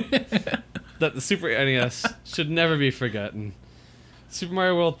that the Super NES should never be forgotten. Super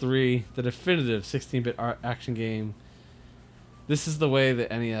Mario World 3, the definitive 16-bit action game. This is the way the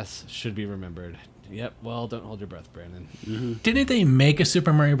NES should be remembered. Yep, well, don't hold your breath, Brandon. Mm-hmm. Didn't they make a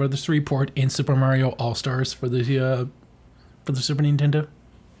Super Mario Brothers 3 port in Super Mario All Stars for the Super Nintendo?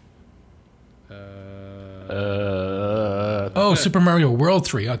 Super Mario World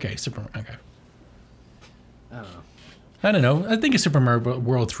 3. Okay, okay. I don't know. I think a Super Mario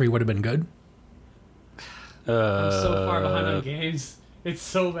World 3 would have been good. I'm so far behind on games. It's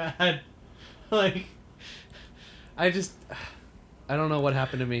so bad. Like, I don't know what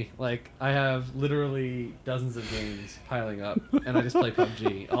happened to me. Like, I have literally dozens of games piling up, and I just play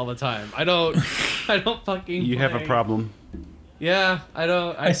PUBG all the time. I don't fucking You play. have a problem. Yeah, I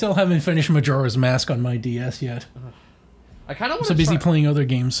don't. I still haven't finished Majora's Mask on my DS yet. I kind of want I'm so to busy playing other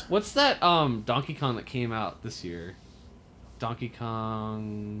games. What's that Donkey Kong that came out this year? Donkey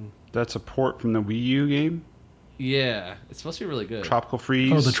Kong. That's a port from the Wii U game. Yeah, it's supposed to be really good. Tropical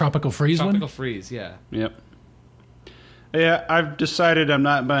Freeze. Oh, the Tropical Freeze Tropical one? Freeze, yeah. Yep. Yeah, I've decided I'm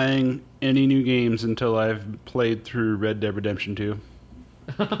not buying any new games until I've played through Red Dead Redemption 2.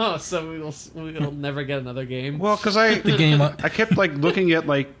 So we'll never get another game. Well, because The game. I kept like looking at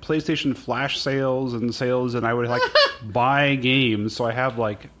like PlayStation Flash sales, and I would like buy games. So I have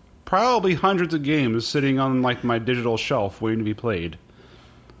like probably hundreds of games sitting on like my digital shelf waiting to be played.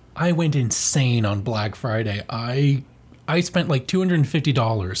 I went insane on Black Friday. I spent like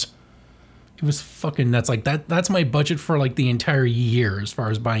 $250. It was fucking nuts. Like that's my budget for like the entire year as far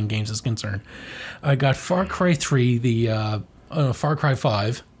as buying games is concerned. I got Far Cry 3, the Far Cry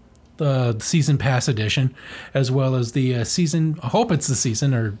 5, the season pass edition, as well as the season. I hope it's the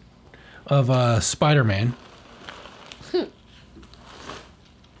season of Spider-Man.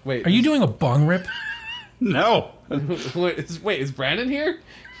 Wait, Are you doing a bong rip? No. wait, is Brandon here?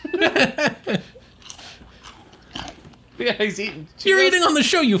 Yeah, he's eating Cheetos. You're eating on the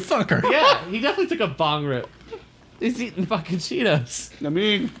show, you fucker. Yeah, he definitely took a bong rip. He's eating fucking Cheetos. I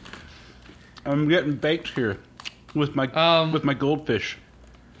mean, I'm getting baked here with my goldfish.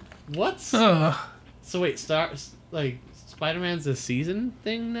 What? So wait, Spider-Man's a season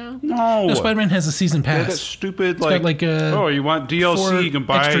thing now? No, Spider-Man has a season Yeah, that pass. stupid got like, like, oh, you want DLC? 4 You can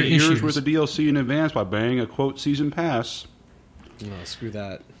buy extra years issues. worth of DLC in advance by buying a quote season pass. No, screw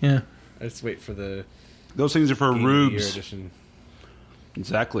that. Yeah. I just wait for the Those things are for Game of the Year rubes. edition.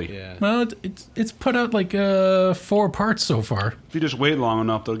 Exactly. Yeah. Well, it's put out like 4 parts so far. If you just wait long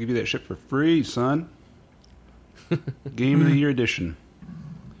enough, they'll give you that shit for free, son. Game of the Year edition.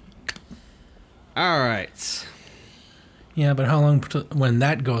 All right. Yeah, but how long when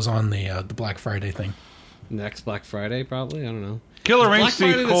that goes on the Black Friday thing? Next Black Friday, probably. I don't know. Killer Is Black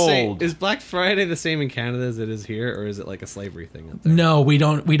Instinct Friday the same- Cold. Is Black Friday the same in Canada as it is here, or is it like a slavery thing up there? No, we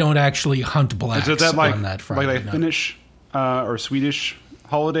don't actually hunt blacks Is it that like on that Friday. like a no. Finnish or Swedish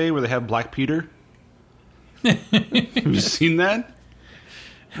holiday where they have Black Peter? Have you seen that?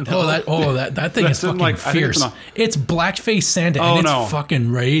 That thing is That's in, fucking like, I think it's fierce. in a- It's blackface Santa, Oh, and it's no. fucking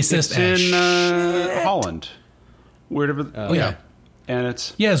racist It's as in Holland. Wherever. yeah. And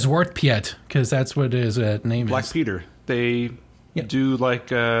it's Yeah, Zwartpiet, because that's what his name Black is. Peter. They Yep. do like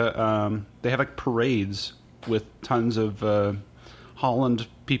they have like parades with tons of Holland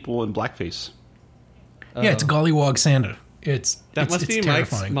people in blackface. Yeah, it's Gollywog Santa. That must be it's Mike's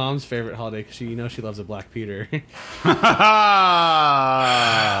terrifying. mom's favorite holiday because she loves a Black Peter.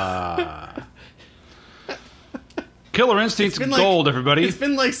 Killer Instinct's been like- gold, everybody. It's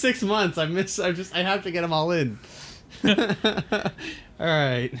been like 6 months. I have to get them all in. All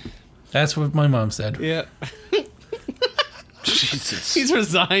right. That's what my mom said. Yeah. Jesus. He's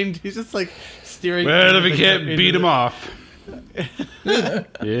resigned. He's just like steering. Well, if we into can't the- beat him off.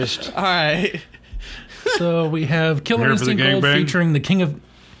 Yes. All right. So we have Killer Here for the Instinct Gold gangbang? featuring the King of.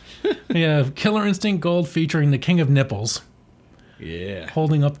 We have Killer Instinct Gold featuring the King of Nipples, Yeah.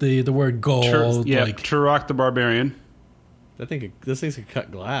 holding up the word gold. like, Turok the Barbarian. This thing could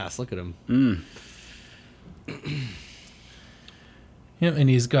cut glass. Look at him. yeah, and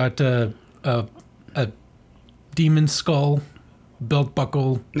he's got a demon skull belt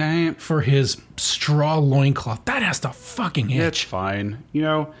buckle Nah, for his straw loincloth. That has to fucking itch. it's fine. You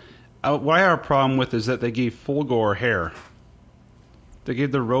know, what I have a problem with is that they gave Fulgore hair. They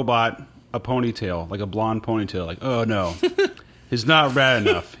gave the robot a ponytail, like a blonde ponytail. Like, oh no. is not rad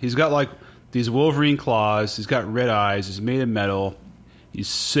enough. He's got like these Wolverine claws. He's got red eyes. He's made of metal. He's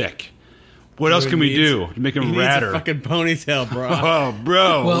sick. What else can we do to make him He radder? needs a fucking ponytail, bro. Oh,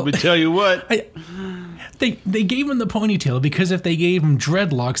 bro, Well- let me tell you what. They gave him the ponytail because if they gave him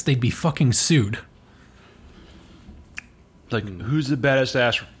dreadlocks, they'd be fucking sued. Like, who's the baddest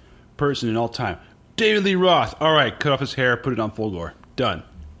ass person in all time? David Lee Roth. All right, cut off his hair, put it on Fulgore. Done.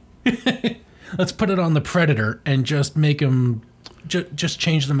 Let's put it on the Predator and just make him just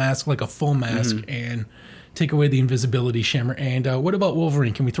change the mask like a full mask and take away the invisibility shimmer. And what about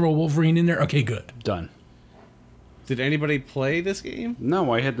Wolverine? Can we throw Wolverine in there? Okay, good. Done. Did anybody play this game?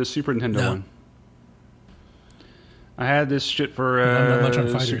 No, I had the Super Nintendo No. one. I had this shit for Not much on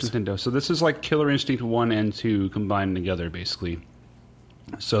Super fighters. Nintendo. So this is like Killer Instinct 1 and 2 combined together, basically.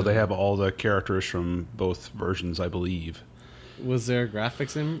 So they have all the characters from both versions, I believe. Was there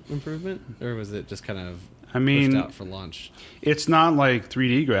graphics improvement, or was it just kind of I mean, pushed out for launch? it's not like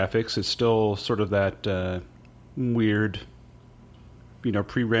 3D graphics. It's still sort of that weird,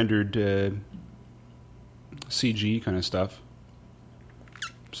 pre-rendered CG kind of stuff.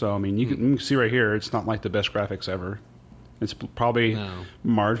 So, I mean, you can see right here, it's not like the best graphics ever. It's probably No.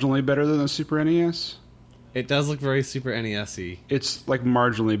 marginally better than the Super NES. It does look very Super NES-y. It's like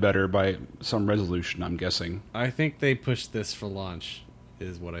marginally better by some resolution, I'm guessing. I think they pushed this for launch,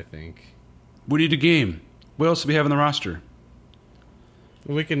 is what I think. We need a game. What else do we have on the roster?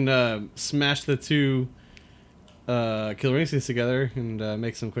 We can smash the two Killer Instincts together and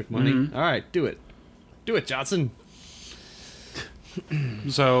make some quick money. Mhm. All right, do it. Do it, Johnson.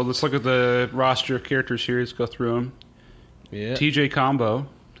 So let's look at the roster of characters here. Let's go through them. Yeah. TJ Combo,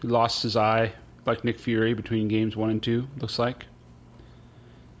 who lost his eye like Nick Fury between games 1 and 2, looks like.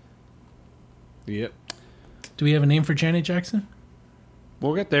 Yep. Do we have a name for Janet Jackson?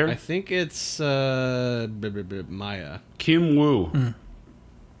 We'll get there. I think it's Maya. Kim Woo.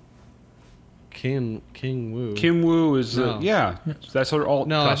 King Woo. Kim Woo is, No. yeah, that's her alt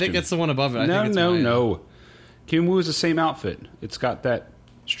No, costume. I think it's the one above it. I no, think it's no, Maya. no. Kim Woo is the same outfit. It's got that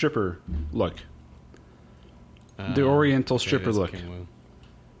stripper look. The Oriental okay, stripper it is look. King Woo.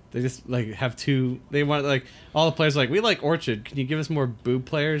 They just have two. They want all the players we like Orchard. Can you give us more boob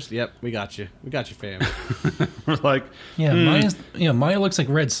players? Yep, we got you. We got you, fam. We're like, Yeah, Maya looks like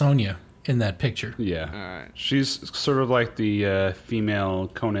Red Sonja in that picture. yeah. All right. She's sort of like the female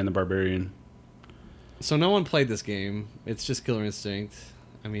Conan the Barbarian. So no one played this game. It's just Killer Instinct.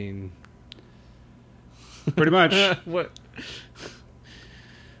 I mean, Pretty much. what?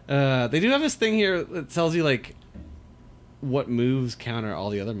 They do have this thing here that tells you what moves counter all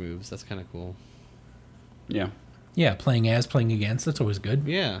the other moves. That's kind of cool. Yeah. Yeah, playing against. That's always good.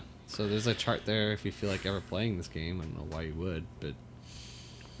 Yeah. So there's a chart there if you feel like ever playing this game. I don't know why you would, but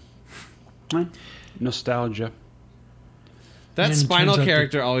Nostalgia. that And Spinal turns out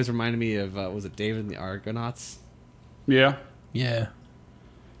character always reminded me of was it David and the Argonauts? Yeah. Yeah.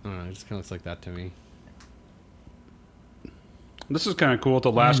 I don't know. It just kind of looks like that to me. This is kind of cool. At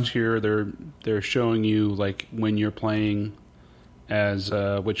the last tier, they're showing you when you're playing as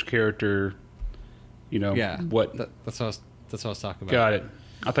which character, Yeah. what. That's what I was talking about. Got it.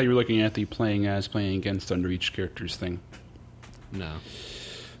 I thought you were looking at the playing against under each character's thing. No.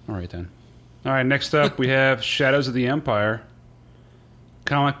 All right then. All right. Next up, we have Shadows of the Empire,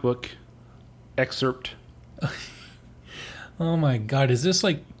 comic book excerpt. Oh my God! Is this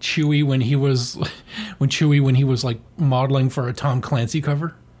like Chewie when he was modeling for a Tom Clancy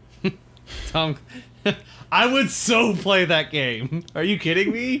cover? Tom, I would so play that game. Are you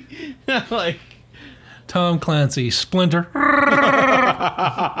kidding me? Tom Clancy, Splinter.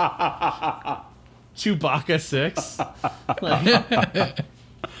 Chewbacca 6.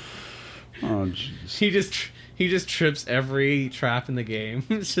 Oh, jeez. He just trips every trap in the game.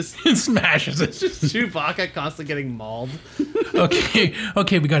 It's just And smashes it. just Chewbacca constantly getting mauled.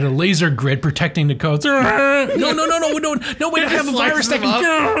 Okay, we got a laser grid protecting the codes. No, we don't have a virus that can.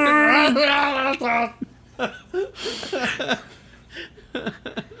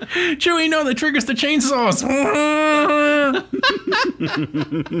 Chewie, no, that triggers the chainsaws.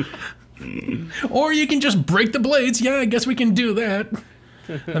 Or you can just break the blades. Yeah, I guess we can do that.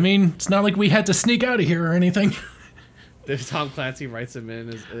 I mean, it's not like we had to sneak out of here or anything. If Tom Clancy writes him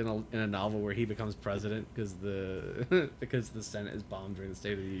in a novel where he becomes president because the Senate is bombed during the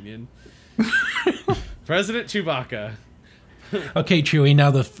State of the Union. President Chewbacca. Okay, Chewie.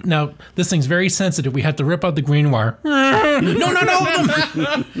 Now this thing's very sensitive. We have to rip out the green wire. No.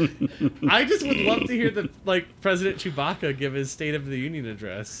 I just would love to hear the President Chewbacca give his State of the Union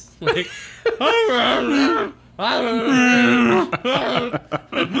address.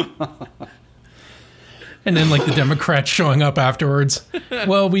 And then, like, the Democrats showing up afterwards.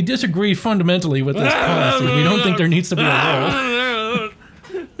 Well, we disagree fundamentally with this policy. We don't think there needs to be a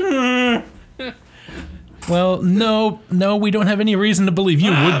role. Well, no, we don't have any reason to believe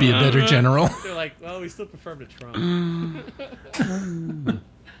you would be a better general. They're like, well, we still prefer him to Trump.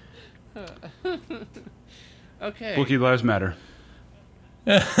 Okay. Wookiee lives matter.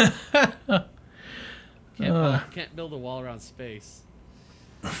 Can't build a wall around space.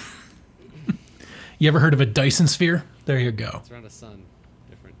 You ever heard of a Dyson sphere? There you go. It's around a sun.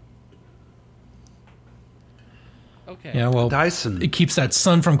 Different. Okay. Yeah, well, Dyson. it keeps that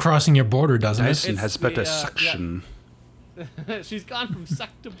sun from crossing your border, doesn't it? Dyson It's has the, better yeah. suction. She's gone from suck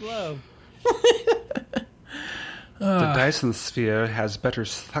to blow. The Dyson sphere has better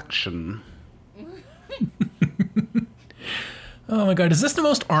suction. Oh my god, is this the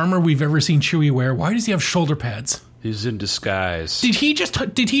most armor we've ever seen Chewie wear? Why does he have shoulder pads? He's in disguise. Did he just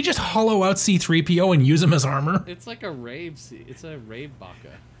hollow out C-3PO and use him as armor? It's like a rave. It's a rave baka.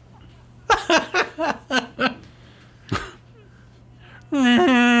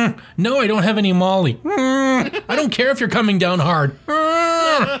 No, I don't have any Molly. I don't care if you're coming down hard.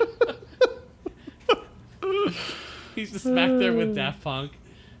 He's just back there with Daft Punk.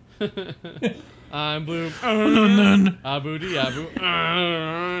 I'm blue. Abu di abu.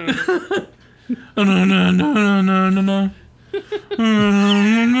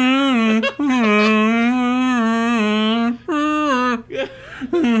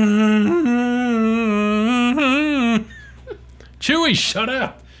 Chewie, shut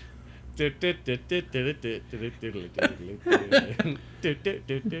up.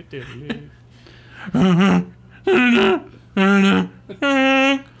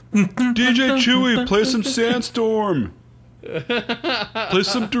 DJ Chewie, play some Sandstorm. Play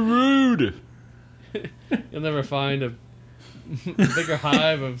some Darude. You'll never find a bigger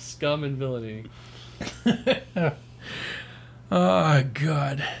hive of scum and villainy. Oh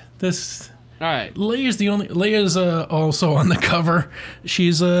god, this. All right. Leia's also on the cover.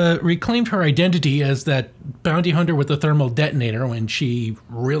 She's reclaimed her identity as that bounty hunter with the thermal detonator when she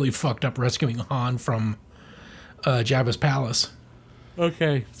really fucked up rescuing Han from Jabba's palace.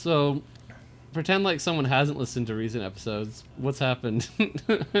 Okay, so pretend like someone hasn't listened to recent episodes. What's happened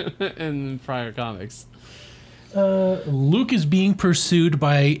in prior comics? Luke is being pursued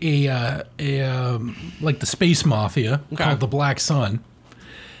by a like the space mafia called the Black Sun.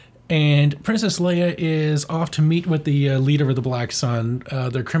 And Princess Leia is off to meet with the leader of the Black Sun,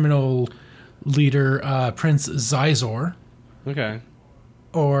 their criminal leader, Prince Zizor. Okay.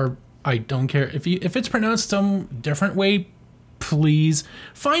 Or I don't care if it's pronounced some different way. Please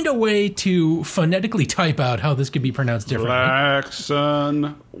find a way to phonetically type out how this could be pronounced differently. Black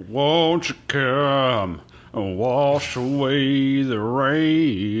sun, won't you come and wash away the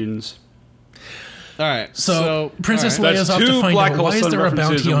rains? All right. So Princess all right. Leia's off That's to two find Black out Hole why is Sun there a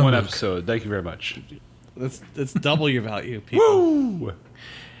references bounty in on one Luke. episode. Thank you very much. That's double your value, people. Woo!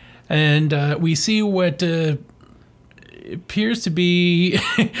 And we see what appears to be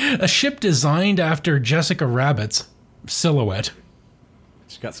a ship designed after Jessica Rabbit's silhouette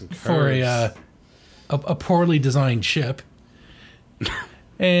She's got some curves. for a poorly designed ship.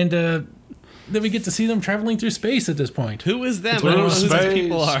 And then we get to see them traveling through space at this point. Who is them? I don't know who these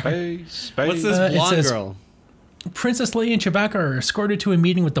people are. Space. What's this it blonde says- girl? Princess Leia and Chewbacca are escorted to a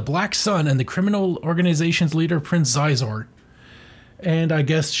meeting with the Black Sun and the criminal organization's leader, Prince Zizor. And I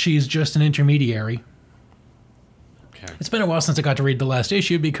guess she's just an intermediary. Okay. It's been a while since I got to read the last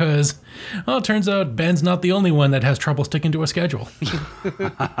issue because, well, it turns out Ben's not the only one that has trouble sticking to a schedule.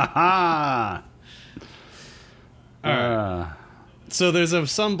 So there's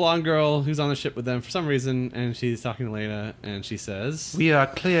some blonde girl who's on the ship with them for some reason, and she's talking to Lena, and she says, We are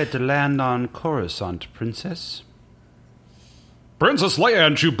cleared to land on Coruscant, Princess. Princess Leia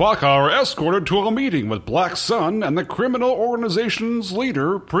and Chewbacca are escorted to a meeting with Black Sun and the criminal organization's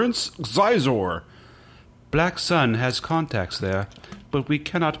leader, Prince Zizor. Black Sun has contacts there, but we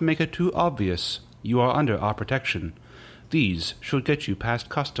cannot make it too obvious. You are under our protection. These should get you past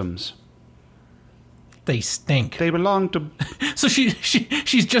customs. They stink. They belong to So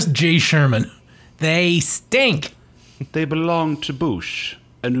she's just Jay Sherman. They stink. They belong to Bouche,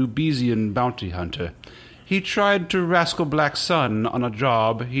 a Nubesian bounty hunter. He tried to rascal Black Sun on a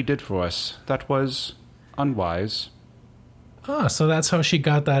job he did for us. That was unwise. Ah, so that's how she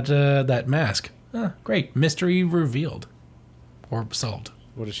got that mask. Ah, great. Mystery revealed. Or solved.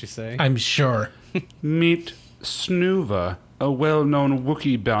 what does she say? I'm sure. Meet Snuva, a well-known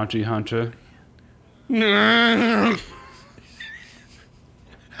Wookiee bounty hunter.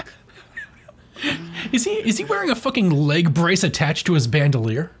 Is he wearing a fucking leg brace attached to his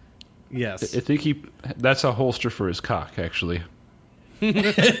bandolier? Yes. I think that's a holster for his cock, actually.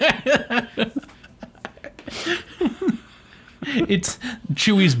 It's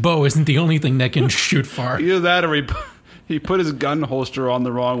Chewie's bow isn't the only thing that can shoot far. Either that or he put his gun holster on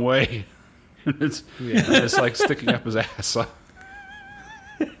the wrong way. It's like sticking up his ass.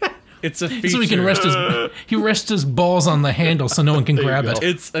 It's a feature. So he rests his balls on the handle so no one can grab it.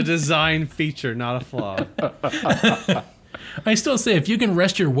 It's a design feature, not a flaw. I still say if you can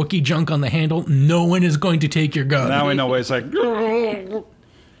rest your Wookiee junk on the handle, no one is going to take your gun. Now we know what it's like.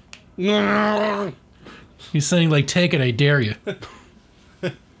 He's saying like, take it, I dare you.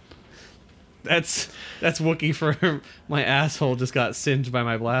 That's Wookiee for my asshole just got singed by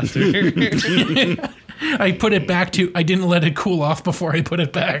my blaster. I put it back to, I didn't let it cool off before I put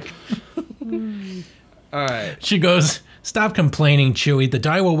it back. All right. She goes, stop complaining, Chewie. The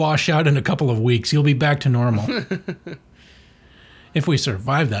dye will wash out in a couple of weeks. You'll be back to normal. If we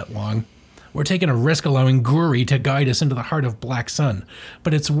survive that long. We're taking a risk allowing Guri to guide us into the heart of Black Sun.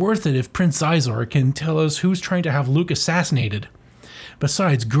 But it's worth it if Prince Izor can tell us who's trying to have Luke assassinated.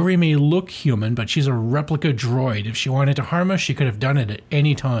 Besides, Guri may look human, but she's a replica droid. If she wanted to harm us, she could have done it at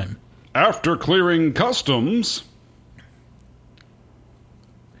any time. After clearing customs.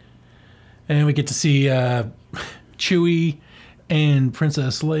 And we get to see Chewie and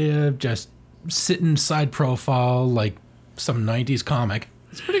Princess Leia just sitting side profile like some 90s comic.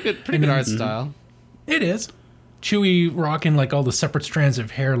 It's pretty good art style. It is. Chewie rocking like all the separate strands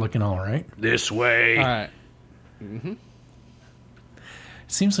of hair looking all right. This way. All right.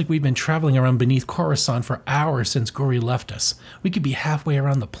 Seems like we've been traveling around beneath Coruscant for hours since Guri left us. We could be halfway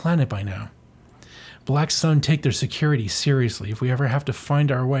around the planet by now. Black Sun take their security seriously if we ever have to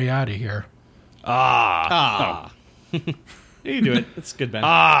find our way out of here. You do it. It's good, Ben.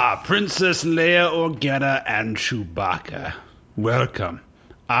 Princess Leia Organa and Chewbacca. Welcome.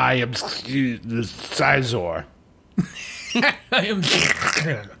 I am Sizor. I am.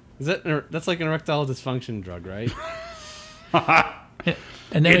 Is that's like an erectile dysfunction drug, right?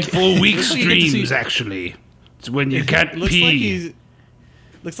 And then It's for weak streams, actually. It's when you can't pee.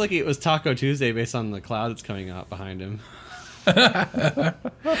 Looks like it was Taco Tuesday based on the cloud that's coming out behind him.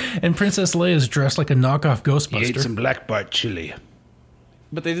 And Princess Leia is dressed like a knockoff He ate Ghostbuster. some Black Bart chili.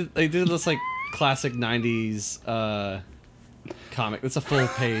 But they did this like classic '90s comic. It's a full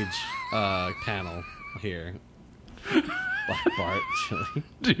page panel here. Black Bart chili.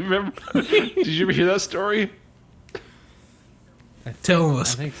 Do you remember? Did you ever hear that story? Tell I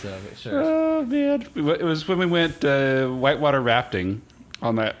us. think so, but sure. Oh man, it was when we went whitewater rafting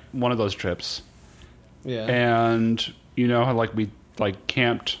on that one of those trips, Yeah. and you know how like we like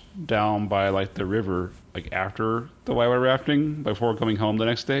camped down by like the river like after the whitewater rafting before coming home the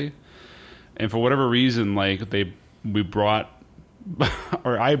next day, and for whatever reason like we brought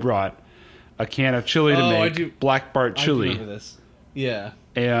or I brought a can of chili to make Black Bart I chili. remember this. Yeah.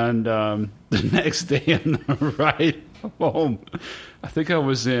 And the next day on the ride home, I think I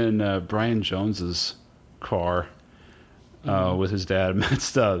was in Brian Jones's car with his dad, Matt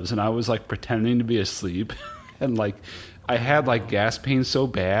Stubbs, and I was like pretending to be asleep, and like I had like gas pain so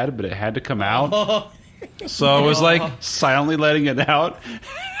bad, but it had to come out, so I was like silently letting it out,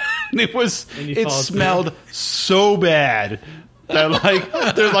 and it smelled so bad that like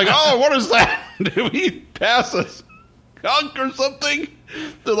they're like, oh, what is that? Did we pass a skunk or something?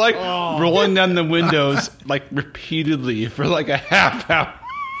 They're like rolling down the windows like repeatedly for like a half hour.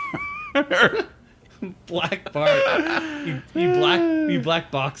 Black Bart. You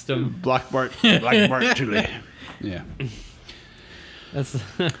black boxed him. Black Bart chili. Yeah. That's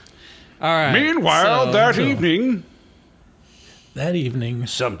all right. Meanwhile, so- that evening, That evening.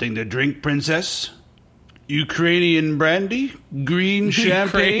 Something to drink, princess? Ukrainian brandy? Green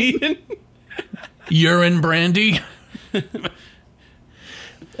champagne? Urine brandy.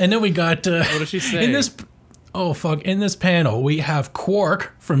 And then we got What does she say? in this panel we have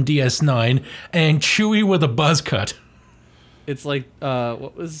Quark from DS9 and Chewie with a buzz cut. It's like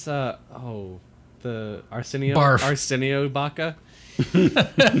what was the Arsenio Barf. Arsenio Baca.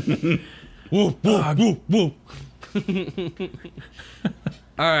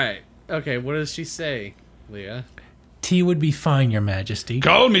 All right. Okay. What does she say, Leah? Tea would be fine, Your Majesty.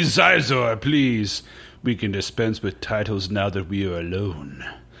 Call me Zizor, please. We can dispense with titles now that we are alone.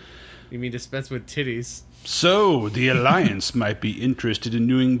 You mean dispense with titties? So, the Alliance might be interested in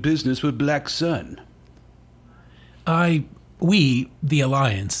doing business with Black Sun. We, the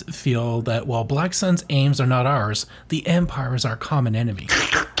Alliance, feel that while Black Sun's aims are not ours, the Empire is our common enemy.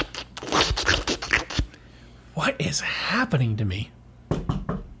 What is happening to me?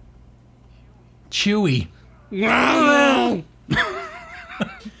 Chewie.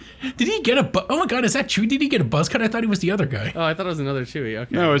 Did he get a? Oh my God, is that Chewie? Did he get a buzz cut? I thought he was the other guy. Oh, I thought it was another Chewie.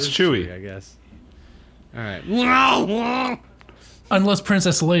 Okay. No, it's it is Chewie. I guess. All right. Unless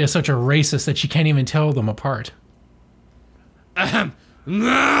Princess Leia is such a racist that she can't even tell them apart.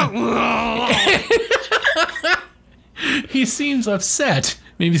 He seems upset.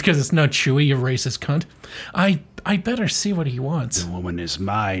 Maybe it's because it's not Chewie, you racist cunt. I better see what he wants. The woman is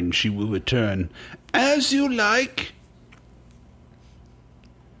mine. She will return as you like.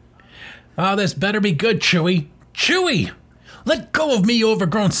 Oh, this better be good, Chewie. Chewie! Let go of me, you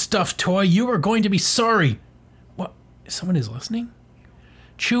overgrown stuffed toy. You are going to be sorry. What? Someone is listening?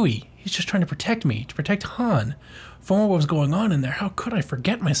 Chewie, he's just trying to protect me, to protect Han. From what was going on in there, how could I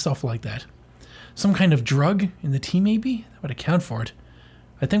forget myself like that? Some kind of drug in the tea, maybe? That would account for it.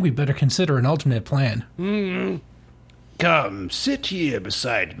 I think we better consider an alternate plan. Come, sit here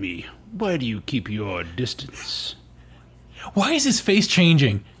beside me. Why do you keep your distance? Why is his face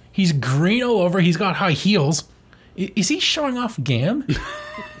changing? He's green all over, he's got high heels. Is he showing off Gam?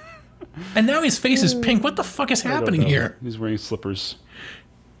 And now his face is pink. What the fuck is happening here? He's wearing slippers.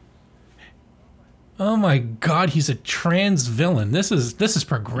 Oh my God, he's a trans villain. This is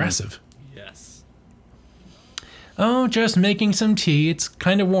progressive. Yes. Oh, just making some tea. It's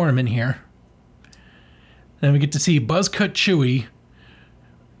kind of warm in here. Then we get to see Buzzcut Chewie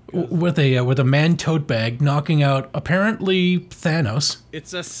with a man tote bag knocking out apparently Thanos.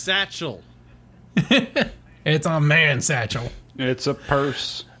 It's a satchel. It's a man satchel. It's a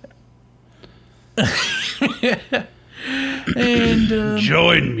purse. And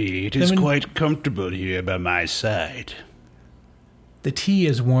Join me. It is then- quite comfortable here by my side. the tea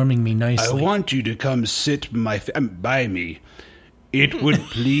is warming me I nicely. want you to come sit by me. It would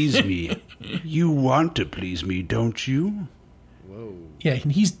please me. You want to please me, don't you? Whoa. Yeah,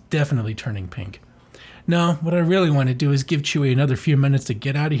 he's definitely turning pink. No, what I really want to do is give Chewie another few minutes to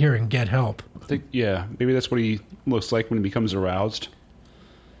get out of here and get help. I think, yeah, maybe that's what he looks like when he becomes aroused.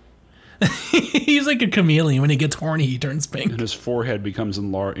 He's like a chameleon. When he gets horny, he turns pink. And his forehead becomes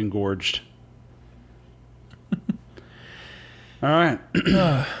engorged. All right.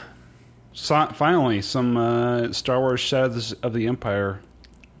 Finally, some Star Wars Shadows of the Empire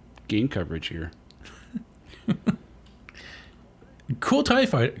game coverage here. Cool TIE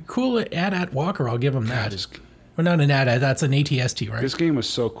fighter. Cool AT-AT Walker, I'll give him that. This, Or not an AT-AT, that's an ATST, right? this game was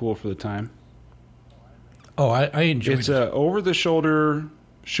so cool for the time. Oh, I enjoyed It's it. a over-the-shoulder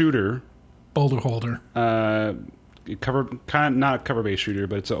shooter. Boulder holder. Not a cover-based shooter,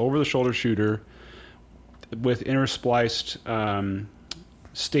 but it's an over-the-shoulder shooter with interspliced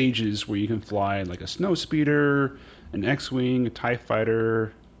stages where you can fly like a snow speeder, an X-wing, a TIE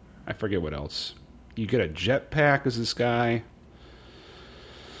fighter. I forget what else. You get a jetpack as this guy.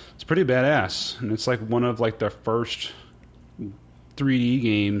 It's pretty badass, and it's like one of like the first 3D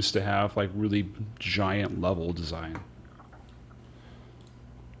games to have like really giant level design.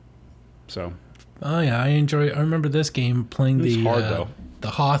 So Oh yeah, I remember this game playing It was the hard, though. the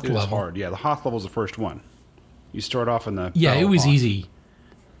Hoth it was level. hard. Yeah, the Hoth level was the first one. You start off in the Yeah, it Battle was Hoth. easy.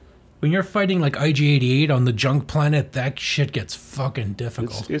 When you're fighting like IG-88 on the junk planet, that shit gets fucking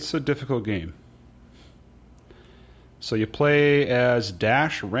difficult. It's a difficult game. So you play as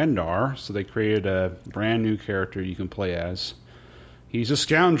Dash Rendar. So they created a brand new character you can play as. He's a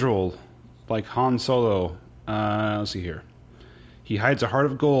scoundrel, like Han Solo. Let's see here. He hides a heart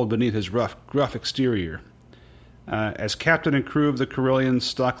of gold beneath his gruff exterior. As captain and crew of the Corellian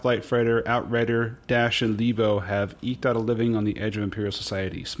Stocklight Freighter, Outrider, Dash, and Levo have eked out a living on the edge of Imperial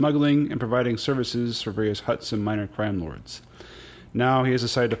society, smuggling and providing services for various Hutts and minor crime lords. Now he has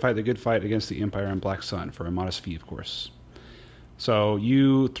decided to fight the good fight against the Empire and Black Sun for a modest fee, of course. So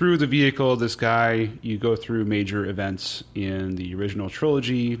you, through the vehicle of this guy, you go through major events in the original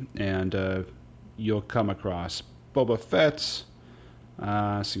trilogy, and you'll come across Boba Fett.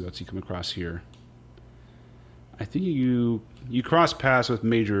 Let's see what's you come across here. I think you cross paths with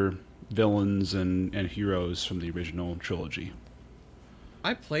major villains and heroes from the original trilogy.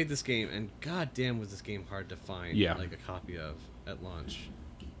 I played this game, and goddamn was this game hard to find like a copy of at launch.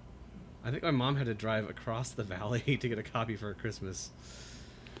 I think my mom had to drive across the valley to get a copy for Christmas.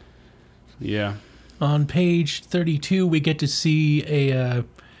 Yeah. On page 32, we get to see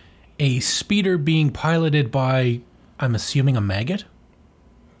a speeder being piloted by, I'm assuming, a maggot?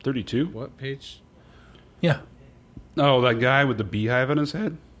 32? What page? Yeah. Oh, that guy with the beehive on his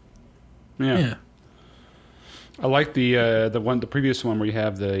head? Yeah. I like the previous one where you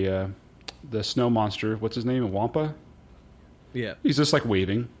have the snow monster. What's his name? A Wampa? Yeah. He's just like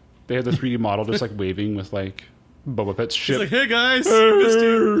waving. They have the 3D model just like waving with like Boba Fett's He's ship. like, hey guys, missed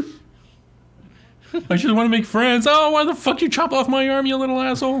you. I just want to make friends. Oh, why the fuck you chop off my arm, you little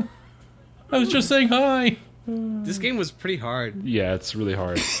asshole? I was just saying hi. This game was pretty hard. Yeah, it's really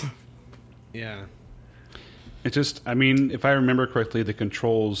hard. Yeah. It just, I mean, if I remember correctly, the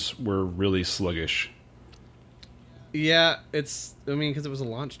controls were really sluggish. Yeah, because it was a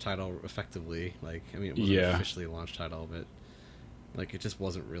launch title, effectively. Like, I mean, it wasn't officially a launch title, but, like, it just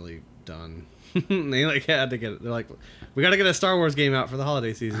wasn't really done. They, like, had to get it. They're like, we gotta get a Star Wars game out for the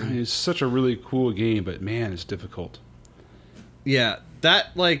holiday season. It's such a really cool game, but man, it's difficult. Yeah,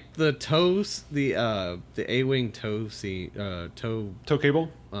 that, like, the toes, the A-Wing toe scene, toe cable?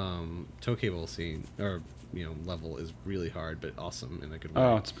 toe cable scene, or, level is really hard, but awesome in a good way.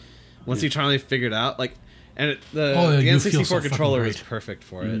 Oh, Once you finally figured out, like, and the you feel N64 so controller fucking is great. perfect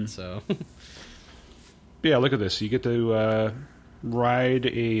for it, so. Yeah, look at this. You get to ride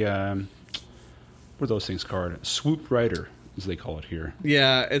a, what are those things called? Swoop Rider, as they call it here.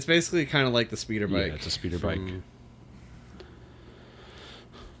 Yeah, it's basically kind of like the speeder bike. Yeah, it's a speeder bike. from-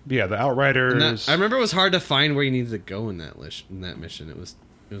 Yeah, the Outriders. I remember it was hard to find where you needed to go in that mission. It was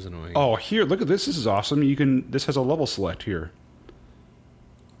annoying. Oh, here, look at this. This is awesome. This has a level select here.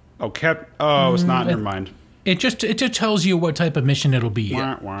 Oh, it's not. Never mind. It just tells you what type of mission it'll be.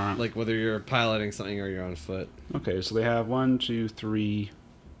 Wah, wah. Like whether you're piloting something or you're on foot. Okay, so they have 1, 2, 3,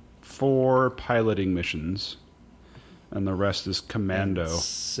 4 piloting missions, and the rest is commando.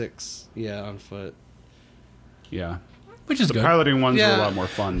 6, yeah, on foot. Yeah, Which is the good. piloting ones are Yeah. a lot more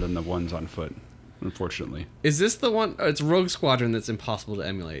fun than the ones on foot, unfortunately. Is this the one? It's Rogue Squadron that's impossible to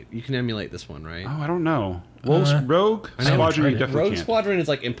emulate. You can emulate this one, right? Oh, I don't know. Rogue I haven't Squadron, tried you it. definitely Rogue can't. Squadron is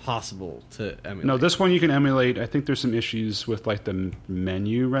like impossible to emulate. No, this one you can emulate. I think there's some issues with like the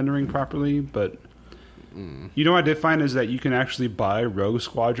menu rendering properly, but you know what I did find is that you can actually buy Rogue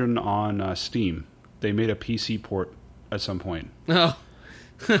Squadron on Steam. They made a PC port at some point. Oh,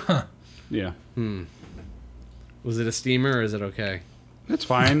 Yeah, was it a steamer or is it okay? it's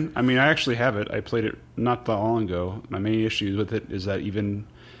fine. I mean, I actually have it. I played it not that long ago. My main issue with it is that even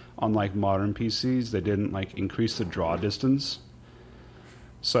on like modern PCs, they didn't like increase the draw distance.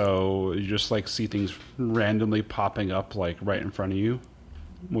 So you just like see things randomly popping up like right in front of you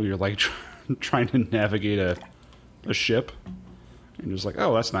while you're like trying to navigate a ship. And you're just like,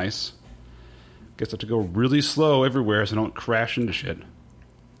 oh, that's nice. Guess I have to go really slow everywhere so I don't crash into shit.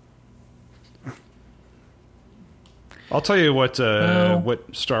 I'll tell you what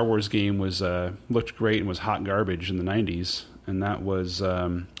Star Wars game was looked great and was hot garbage in the 90s, and that was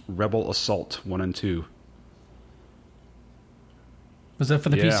Rebel Assault 1 and 2. Was that for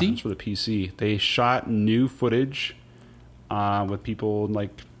the Yeah, PC? it's for the PC. They shot new footage with people in,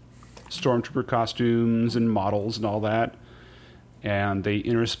 like, stormtrooper costumes and models and all that, and they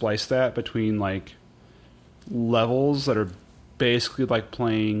interspliced that between like levels that are basically like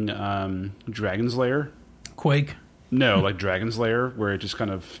playing Dragon's Lair. Quake. No, like Dragon's Lair, where it just kind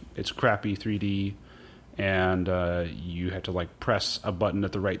of it's crappy 3D, and you have to like press a button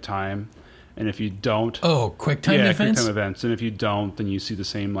at the right time, and if you don't, Oh, QuickTime yeah, events? QuickTime events, and if you don't, then you see the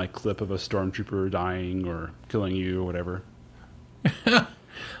same like clip of a stormtrooper dying or killing you or whatever.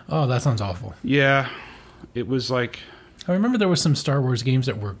 Oh, that sounds awful. Yeah, it was like I remember there were some Star Wars games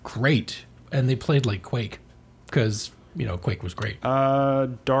that were great, and they played like Quake, because, Quake was great.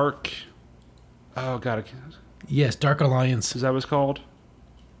 Dark. Oh god, Yes, Dark Alliance, is that what it's called?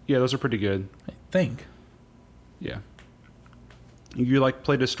 Yeah, those are pretty good. I think. Yeah. You like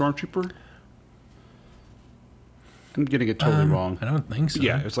played a stormtrooper? I'm getting it totally wrong. I don't think so.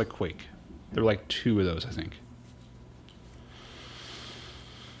 Yeah, it was like Quake. There were like 2 of those, I think.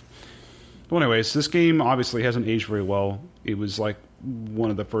 Well, anyways, this game obviously hasn't aged very well. It was like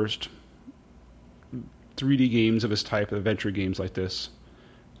one of the first 3D games of its type, adventure games like this.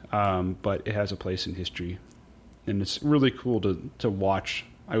 But it has a place in history, and it's really cool to watch.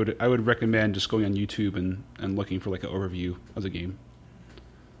 I would recommend just going on YouTube and looking for like an overview of the game.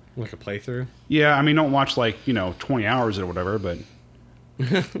 Like a playthrough? Yeah, I mean, don't watch like 20 hours or whatever, but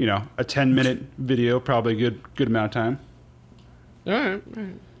a 10-minute video, probably a good amount of time. All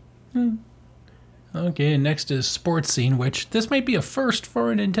right. Okay, and next is Sports Scene, which this might be a first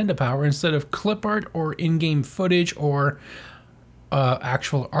for a Nintendo Power. Instead of clip art or in-game footage or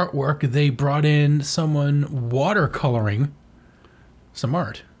actual artwork, they brought in someone watercoloring some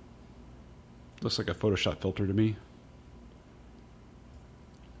art. Looks like a Photoshop filter to me.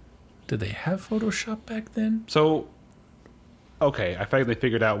 Did they have Photoshop back then? So, okay, I finally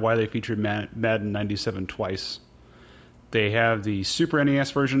figured out why they featured Madden 97 twice. They have the Super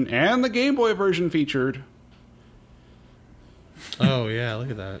NES version and the Game Boy version featured, Oh, yeah, look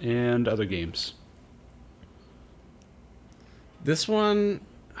at that. and other games. This one,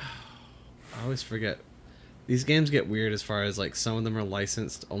 I always forget. These games get weird as far as like some of them are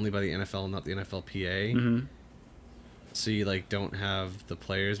licensed only by the NFL and not the NFLPA. Mm-hmm. So you like don't have the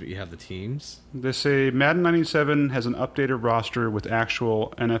players, but you have the teams. They say Madden 97 has an updated roster with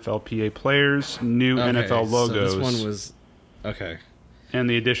actual NFLPA players, new NFL logos, So this one was okay. and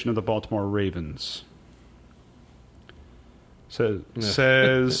the addition of the Baltimore Ravens. So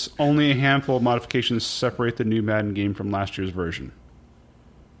says only a handful of modifications separate the new Madden game from last year's version.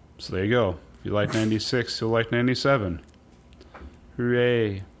 So there you go. If you like 96, you'll like 97.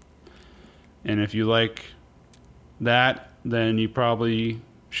 Hooray. And if you like that, then you probably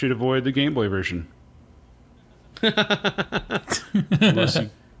should avoid the Game Boy version. Unless you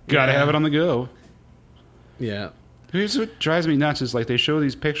gotta have it on the go. Yeah. Here's what drives me nuts is like they show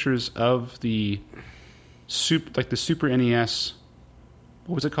these pictures of the Super NES.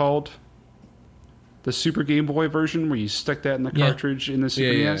 What was it called? The Super Game Boy version where you stuck that in the cartridge in the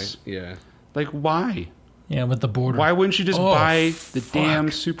Super NES. Yeah. Like why? Yeah, with the border. Why wouldn't you just buy the fuck.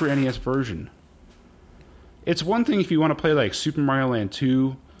 damn Super NES version? It's one thing if you want to play like Super Mario Land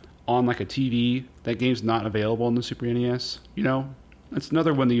 2 on like a TV. That game's not available on the Super NES. You know, it's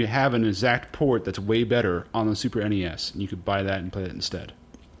another one that you have an exact port that's way better on the Super NES, and you could buy that and play it instead.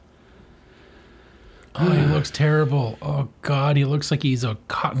 Oh, he looks terrible. Oh God, he looks like he's a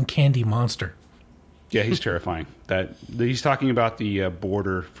cotton candy monster. Yeah, he's terrifying. He's talking about the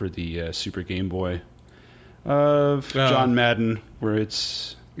border for the Super Game Boy of John Madden, where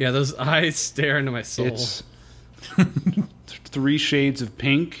it's those eyes stare into my soul. It's 3 shades of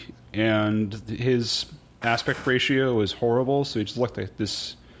pink, and his aspect ratio is horrible, so he just looked like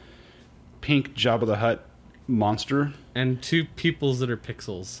this pink Jabba the Hutt monster. And 2 peoples that are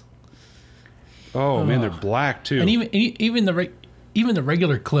pixels. Oh man, they're black too. And even the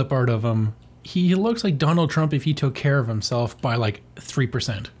regular clip art of him, he looks like Donald Trump if he took care of himself by like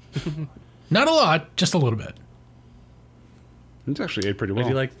 3%. Not a lot, just a little bit. It's actually ate pretty I well.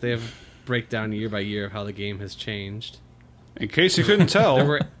 feel like they have breakdown year by year of how the game has changed. In case you couldn't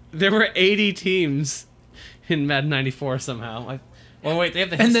tell, There were 80 teams in Madden 94 somehow. Oh wait, they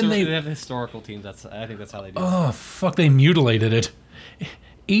have the they have the historical teams. I think that's how they do it. Oh fuck, they mutilated it.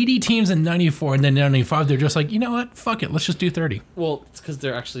 80 teams in 94, and then 95 they're just like, you know what, fuck it, let's just do 30. Well, it's because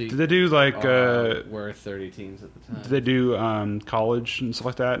they're actually did they do like were 30 teams at the time. did they do college and stuff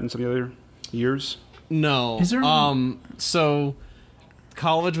like that in some of the other years? No. Is there so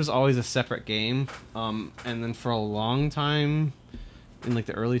college was always a separate game. And then for a long time in like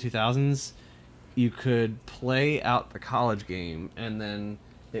the early 2000s, you could play out the college game and then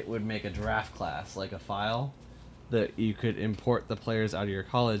it would make a draft class, like a file that you could import the players out of your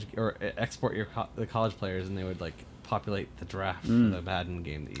college or export the college players, and they would like populate the draft for the Madden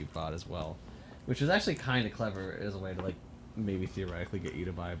game that you bought as well, which was actually kind of clever as a way to like maybe theoretically get you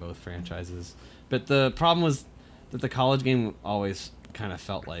to buy both franchises. But the problem was that the college game always kind of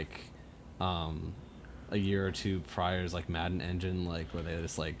felt like a year or two prior's like Madden engine, like where they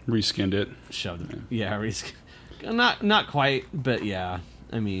just like Reskinned it. shoved not quite, but yeah,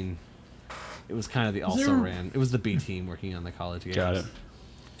 I mean it was kind of the it was the B team working on the college games. Got it.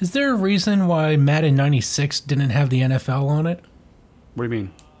 Is there a reason why Madden 96 didn't have the NFL on it? What do you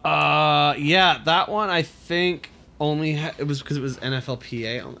mean? Yeah, that one I think only it was because it was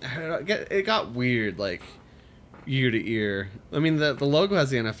NFLPA. It got weird like year to year. I mean the logo has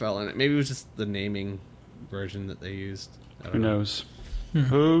the NFL in it. Maybe it was just the naming version that they used. I don't Who know. knows?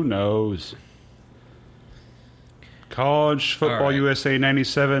 Who knows? College Football right. USA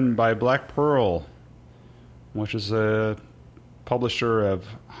 97 by Black Pearl, which is a publisher of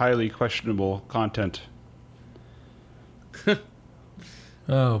highly questionable content.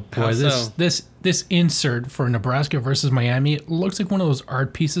 Oh boy, How so? this insert for Nebraska versus Miami, it looks like one of those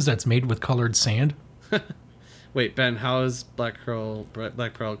art pieces that's made with colored sand. Wait, Ben, how is Black Pearl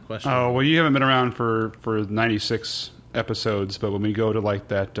question? Oh, well, you haven't been around for 96 episodes, but when we go to like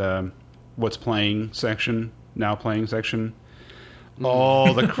that what's playing section, now playing section,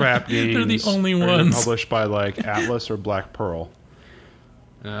 all the crap games They're the only are ones. published by like Atlas or Black Pearl.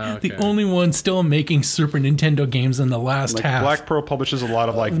 Okay. The only one still making Super Nintendo games in the last Like half. Black Pearl publishes a lot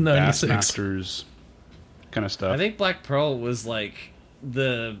of like 96. Bassmasters kind of stuff. I think Black Pearl was like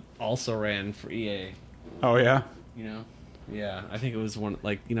the also ran for EA. Oh yeah, You know? Yeah, I think it was one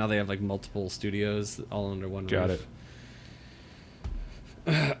like they have like multiple studios all under one got roof.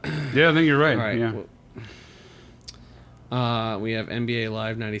 it. Yeah, I think you're right. All right. Yeah, We have NBA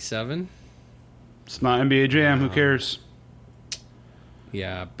Live 97. it's not NBA Jam. Who cares?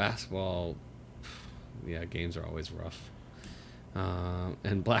 Yeah, basketball. Yeah, games are always rough.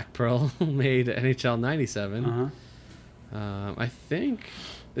 And Black Pearl made NHL 97. Uh-huh. I think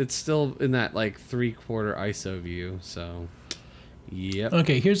it's still in that like 3/4 ISO view. So, yep.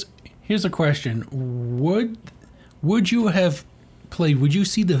 Okay, here's a question. Would you have played? Would you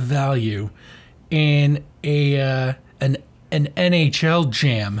see the value in an NHL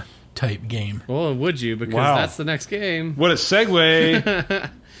Jam type game? Well, would you? Because Wow. that's the next game. What a segue!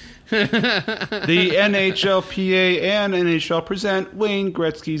 The NHLPA and NHL present Wayne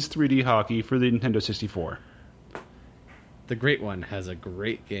Gretzky's 3D Hockey for the Nintendo 64. The Great One has a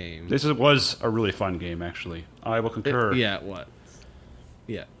great game. This was a really fun game, actually. I will concur. Yeah, it was.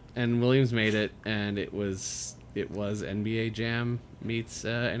 Yeah, and Williams made it, and it was NBA Jam meets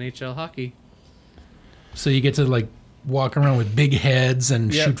NHL hockey. So you get to like walk around with big heads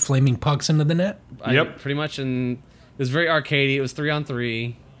and Yep. shoot flaming pucks into the net. Yep. Pretty much, and it was very arcadey. It was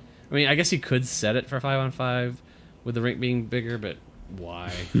 3-on-3. I mean, I guess you could set it for 5-on-5 with the rink being bigger, but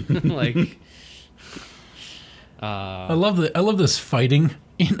why? Like, I love this fighting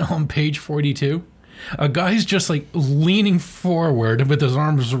on page 42. A guy's just like leaning forward with his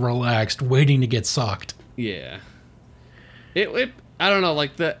arms relaxed, waiting to get socked. yeah. It I don't know.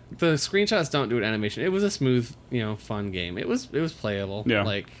 Like the screenshots don't do an animation. It was a smooth, fun game. It was playable. Yeah.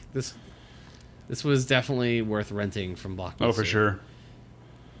 Like this was definitely worth renting from Blockbuster. Oh, for sure.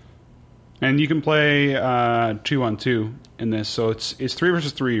 And you can play 2-on-2 in this, so it's 3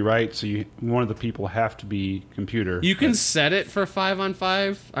 versus 3, right? So one of the people have to be computer. You can set it for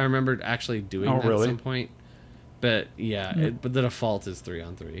 5-on-5. I remember actually doing that really? at some point. But yeah, but the default is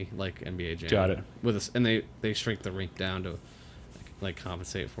 3-on-3, like NBA Jam. Got it. And they shrink the rink down to like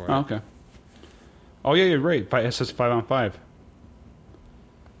compensate for it. Oh, okay. Oh, yeah, you're right. It says 5-on-5.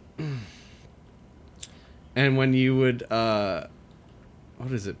 And when you would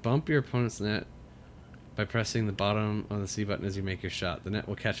what is it? Bump your opponent's net by pressing the bottom on the C button as you make your shot. The net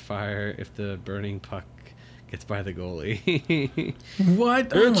will catch fire if the burning puck gets by the goalie.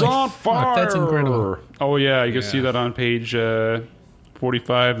 What? It's my on fuck, fire! That's incredible. Oh, yeah, you can Yeah. see that on page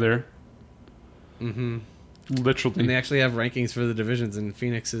 45 there. Mm-hmm. Literally. And they actually have rankings for the divisions, and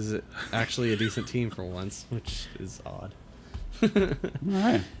Phoenix is actually a decent team for once, which is odd. All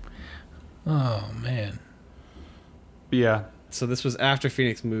right. Oh man. So Yeah. this was after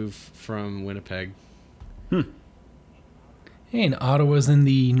Phoenix moved from Winnipeg. Hey, and Ottawa's in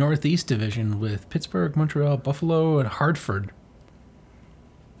the Northeast Division with Pittsburgh, Montreal, Buffalo, and Hartford.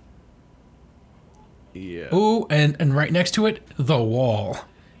 Yeah. Oh, and right next to it, the Wall.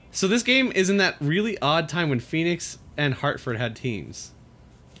 So this game is in that really odd time when Phoenix and Hartford had teams.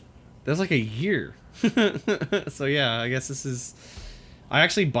 That was like a year. So yeah, I guess this is... I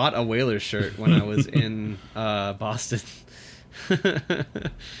actually bought a Whalers shirt when I was in Boston.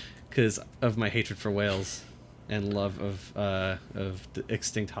 Because of my hatred for whales and love of the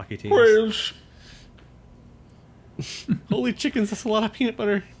extinct hockey teams. Wales. Holy chickens, that's a lot of peanut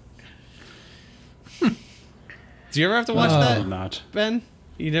butter. Do you ever have to watch Oh. that, Not. Ben?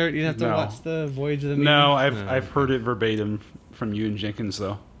 You didn't have to No. watch the Voyage of the Meteor? No, I've heard it verbatim from you and Jenkins,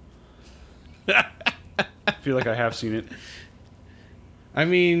 though. I feel like I have seen it. I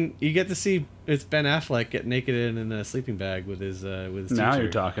mean, you get to see it's Ben Affleck get naked in a sleeping bag with his Now teacher.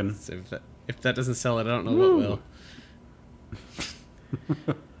 you're talking. So if that doesn't sell it, I don't know what will.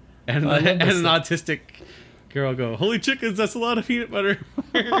 And I love and this an autistic girl go, "Holy chickens, that's a lot of peanut butter."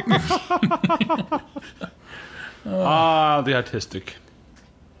 Ah, the autistic.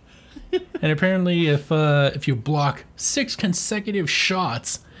 And apparently, if you block 6 consecutive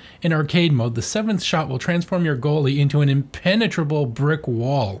shots in arcade mode, the 7th shot will transform your goalie into an impenetrable brick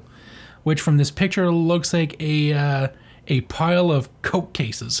wall, which from this picture looks like a pile of Coke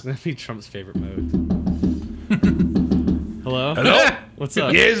cases. That'd be Trump's favorite mode. Hello? Hello? What's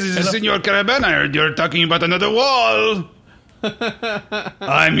up? Yes, this is Senor Caravan. I heard you're talking about another wall.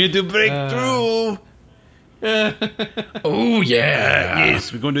 I'm here to break through. Oh yeah!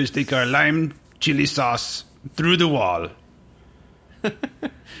 Yes, we're going to stick our lime chili sauce through the wall.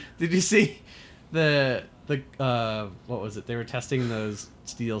 Did you see the what was it? They were testing those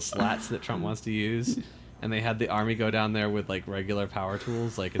steel slats that Trump wants to use, and they had the army go down there with like regular power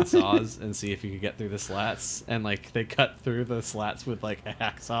tools, like in saws, and see if you could get through the slats. And like they cut through the slats with like a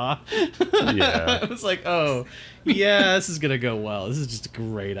hacksaw. Yeah. It was like, oh yeah, this is gonna go well. This is just a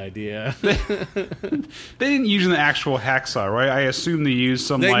great idea. They didn't use an actual hacksaw, right? I assume they used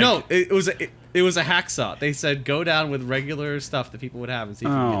some No, it was a hacksaw. They said go down with regular stuff that people would have and see if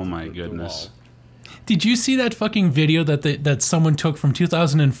you can Oh get my through the goodness. wall. Did you see that fucking video that someone took from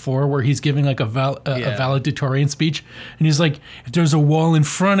 2004 where he's giving like a valedictorian speech, and he's like, if there's a wall in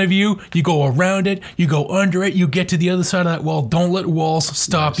front of you, you go around it, you go under it, you get to the other side of that wall. Don't let walls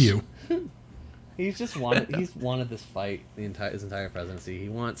stop Yes. you. He's wanted this fight his entire presidency. He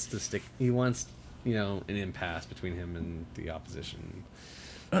wants an impasse between him and the opposition.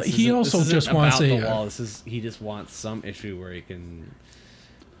 He also just wants the wall. He just wants some issue where he can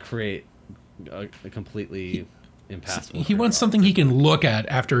create a completely impassable. He wants something he can look at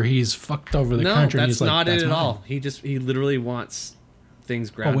after he's fucked over the country. No, and that's he's like, not that's it at mine. all. He literally wants things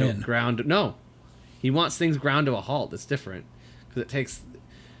ground. No, he wants things ground to a halt. That's different because it takes.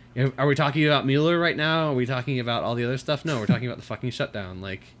 Are we talking about Mueller right now? Are we talking about all the other stuff? No, we're talking about the fucking shutdown.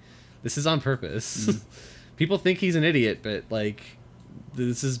 Like, this is on purpose. People think he's an idiot, but like,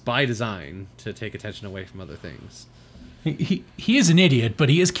 this is by design to take attention away from other things. He is an idiot, but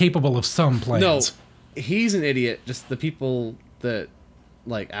he is capable of some plans. No, he's an idiot. Just the people that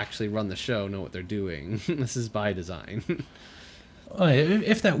like actually run the show know what they're doing. This is by design.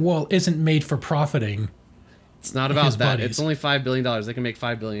 If that wall isn't made for profiting, it's not about that. buddies. It's only $5 billion. They can make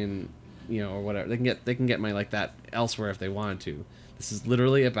 $5 billion, or whatever. They can get money like that elsewhere if they wanted to. This is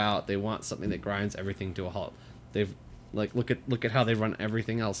literally about they want something that grinds everything to a halt. They've like look at how they run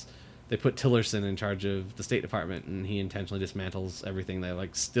everything else. They put Tillerson in charge of the State Department, and he intentionally dismantles everything. They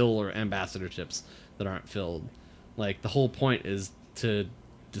like still are ambassadorships that aren't filled. Like the whole point is to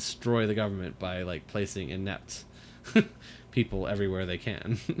destroy the government by like placing inept people everywhere they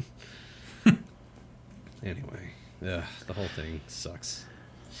can. Anyway, the whole thing sucks.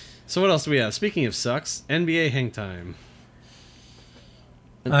 So what else do we have? Speaking of sucks, NBA hang time.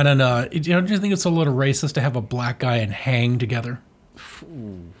 I don't know. Don't you think it's a little racist to have a black guy and hang together?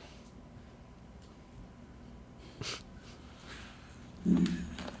 Ooh.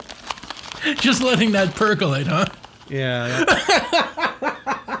 Just letting that percolate, huh? Yeah.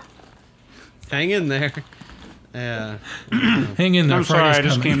 Hang in there. Yeah. Hang in there. I'm sorry, Friday's I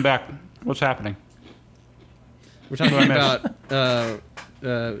just coming. came back. What's happening? We're talking What did I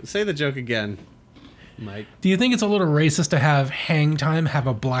about say the joke again, Mike. Do you think it's a little racist to have hang time have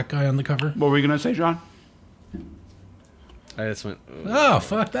a black guy on the cover? What were you going to say, John? I just went. Oh,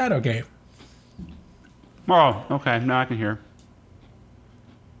 fuck that. Okay. Oh, okay. Now I can hear.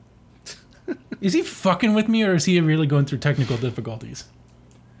 Is he fucking with me, or is he really going through technical difficulties?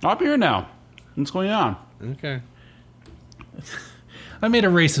 I'll be here now. What's going on? Okay. I made a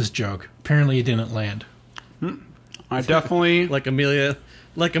racist joke. Apparently it didn't land. I definitely... Like Amelia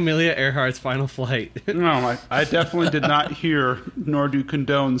Earhart's final flight. No, I definitely did not hear nor do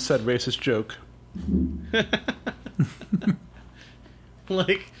condone said racist joke.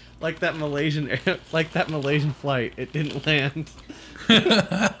 like that Malaysian flight. It didn't land.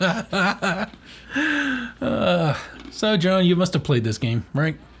 So, John, you must have played this game,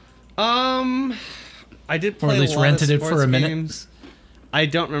 right? I did play Or at least a lot rented of it for sports a minute? games. I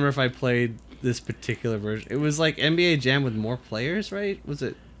don't remember if I played this particular version. It was like NBA Jam with more players, right? Was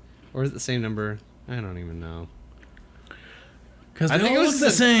it, or is it the same number? I don't even know. Because I think it was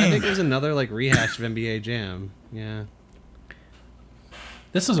the same. I think it was another like rehash of NBA Jam. Yeah,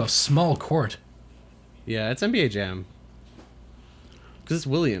 This is a small court. yeah, it's NBA Jam. Because it's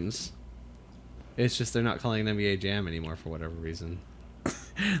Williams. It's just they're not calling it NBA Jam anymore for whatever reason.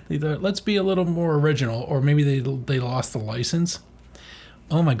 They thought, let's be a little more original, or maybe they lost the license.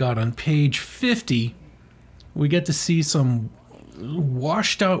 Oh my god, on page 50, we get to see some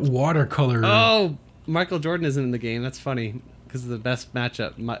washed out watercolor. Oh, Michael Jordan isn't in the game. That's funny because the best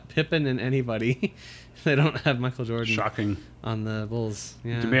matchup, Pippen and anybody. They don't have Michael Jordan Shocking. on the Bulls.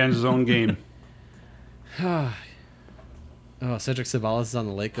 Yeah. Demands his own game. Oh, Cedric Sabalas is on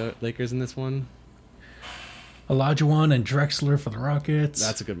the Lakers in this one. Olajuwon and Drexler for the Rockets.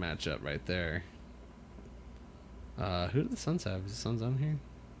 That's a good matchup right there. Who do the Suns have? Is the Suns on here?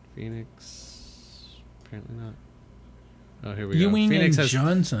 Phoenix? Apparently not. Oh, here we Ewing go. Phoenix and has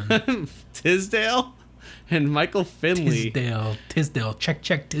Johnson. Tisdale and Michael Finley. Tisdale.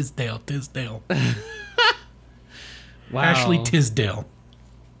 Check, Tisdale. Wow. Ashley Tisdale.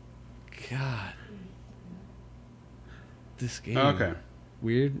 God. This game. Okay.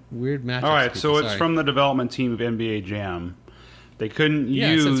 Weird matchup. All right, so it's from the development team of NBA Jam. They couldn't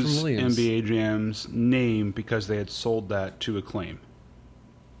Yeah, it says from use Williams. NBA Jam's name because they had sold that to Acclaim.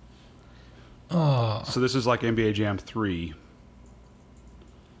 Oh, So this is like NBA Jam 3.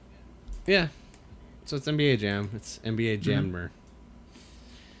 Yeah. So it's NBA Jam. It's NBA Jammer.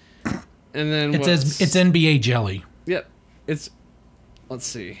 And then it's NBA Jelly. Yep. It's. Let's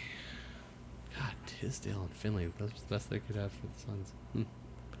see. God, Tisdale and Finley. That's the best they could have for the Suns.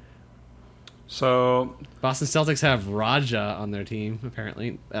 So Boston Celtics have Raja on their team.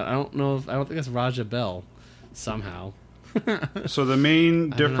 Apparently, I don't think it's Raja Bell. Somehow. So the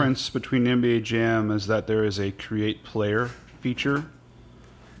main I don't difference between NBA Jam is that there is a create player feature.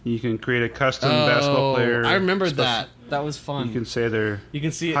 You can create a custom basketball player. I remember special- that. That was fun. You can say their You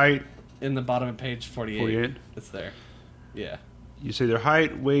can see it height. in the bottom of page 48. 48? It's there. Yeah. You say their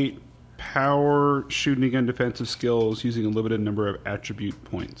height, weight, power, shooting, and defensive skills using a limited number of attribute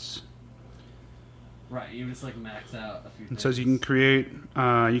points. Right. You just like max out a few. It says you can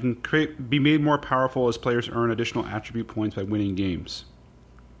create, be made more powerful as players earn additional attribute points by winning games.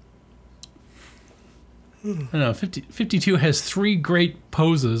 I don't know. 52 has 3 great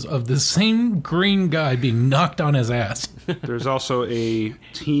poses of the same green guy being knocked on his ass. There's also a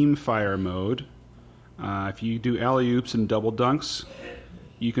team fire mode. If you do alley-oops and double dunks,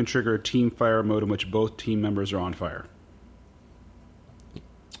 you can trigger a team fire mode in which both team members are on fire.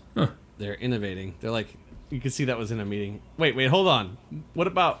 They're innovating. They're like, you can see that was in a meeting. Wait, hold on. What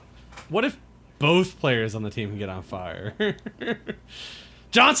if both players on the team can get on fire?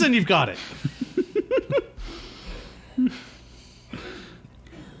 Johnson, you've got it.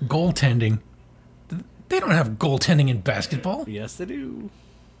 Goaltending. They don't have goaltending in basketball. Yes, they do.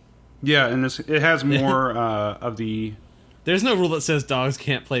 Yeah, and it has more of the... There's no rule that says dogs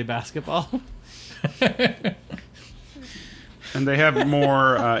can't play basketball. And they have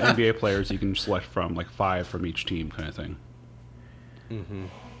more NBA players you can select from, like 5 from each team kind of thing. Mm-hmm.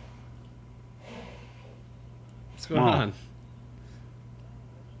 What's going Wow. on?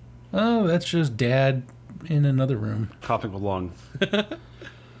 Oh, that's just Dad in another room. Coughing with lung.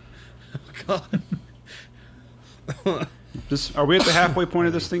 God. Are we at the halfway point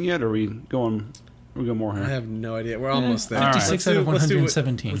of this thing yet, or are we going more I here? have no idea. We're almost there. All right. 56 out of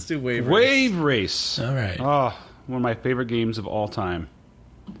 117. Let's do wave race. Wave Race. All right. Oh, one of my favorite games of all time.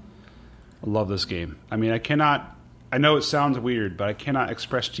 I love this game. I mean, I know it sounds weird, but I cannot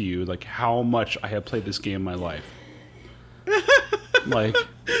express to you like how much I have played this game in my life. Like,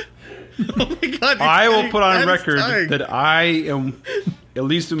 Oh my God, I will put on that is record dying. that I am, at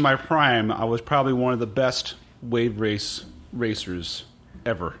least in my prime, I was probably one of the best wave race racers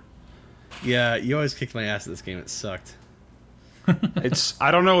ever. Yeah, you always kicked my ass at this game. It sucked.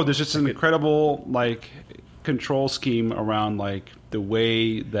 I don't know, there's just an incredible like control scheme around like the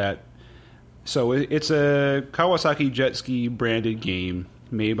way that, so it's a Kawasaki jet ski branded game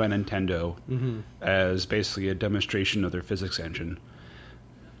made by Nintendo as basically a demonstration of their physics engine.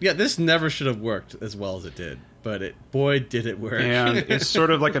 Yeah, this never should have worked as well as it did, but boy did it work. And it's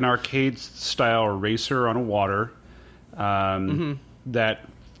sort of like an arcade style racer on water that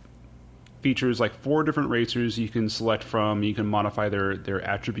features like 4 different racers you can select from. You can modify their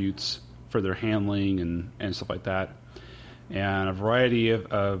attributes for their handling and stuff like that, and a variety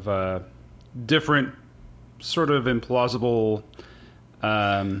of different sort of implausible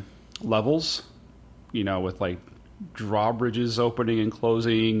levels, you know, with like drawbridges opening and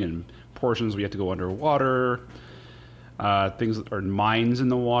closing and portions where you have to go underwater, things or mines in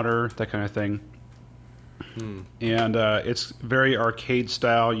the water, that kind of thing. And it's very arcade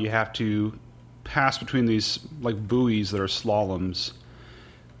style. You have to pass between these like buoys that are slaloms,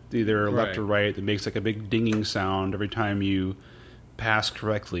 either left or right. That makes like a big dinging sound every time you pass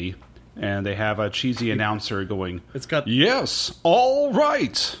correctly. And they have a cheesy announcer going, It's got "Yes, all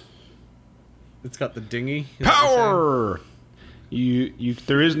right, it's got the dinghy. Is that what you're power." You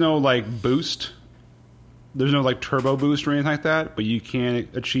there is no like boost. There's no like turbo boost or anything like that, but you can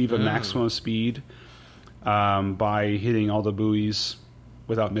achieve a maximum speed by hitting all the buoys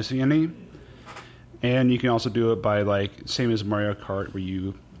without missing any. And you can also do it by like same as Mario Kart, where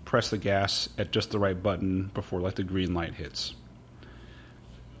you press the gas at just the right button before like the green light hits.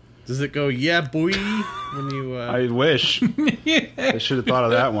 Does it go, yeah, boy, when you... I wish. I should have thought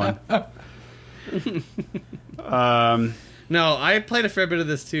of that one. No, I played a fair bit of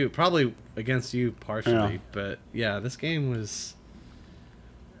this too. Probably against you partially, Yeah. but yeah, this game was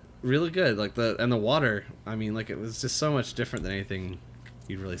really good. Like the water, I mean, like it was just so much different than anything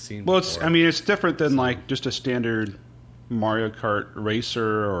you'd really seen Well, before. it's different than like just a standard Mario Kart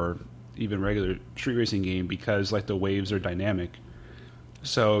racer or even regular street racing game because like the waves are dynamic.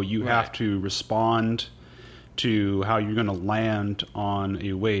 So you have to respond to how you're going to land on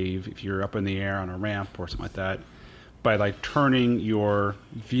a wave if you're up in the air on a ramp or something like that by like turning your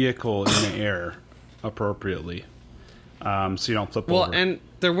vehicle in the air appropriately, so you don't flip Well, over. and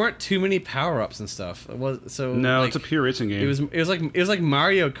there weren't too many power-ups and stuff. It was so No, like, it's a pure racing game. It was like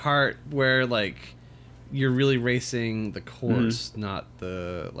Mario Kart where like you're really racing the course, not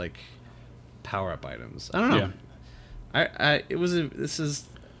the like power-up items. I don't know. Yeah. This is,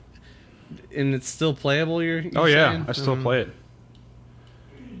 and it's still playable. You're Oh yeah, saying? I still play it.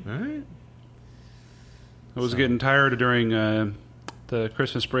 All right. I was getting tired during the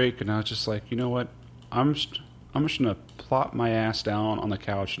Christmas break, and I was just like, you know what? I'm just gonna plop my ass down on the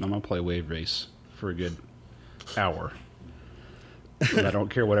couch and I'm going to play Wave Race for a good hour. And I don't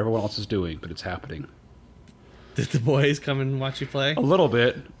care what everyone else is doing, but it's happening. Did the boys come and watch you play? A little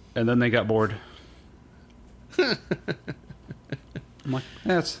bit, and then they got bored. I'm like,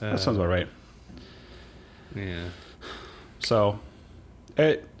 that sounds about right. Yeah. So,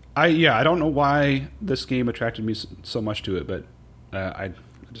 I don't know why this game attracted me so much to it, but I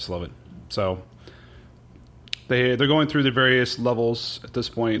just love it. So, they're going through the various levels at this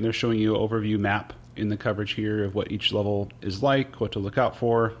point, and they're showing you an overview map in the coverage here of what each level is like, what to look out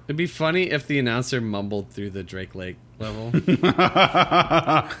for. It'd be funny if the announcer mumbled through the Drake Lake level. The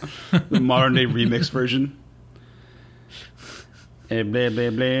modern day remix version. Blah, blah,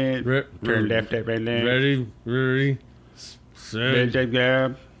 blah. Turn left, right, left. Ready, set,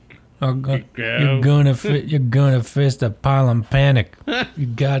 Grab. You're gonna face the pylon panic. You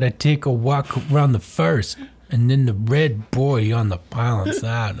gotta take a walk around the first, and then the red boy on the pylon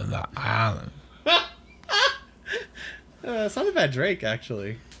side of the island. It's not a bad Drake,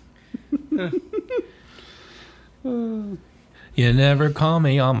 actually. You never call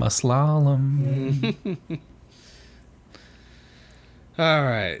me on my slalom. All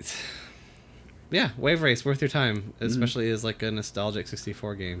right. Yeah, Wave Race, worth your time, especially as like a nostalgic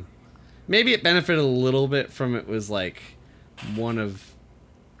 64 game. Maybe it benefited a little bit from it was like one of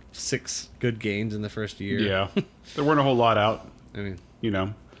 6 good games in the first year. Yeah. There weren't a whole lot out, I mean,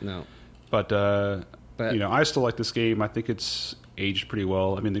 no. But I still like this game. I think it's aged pretty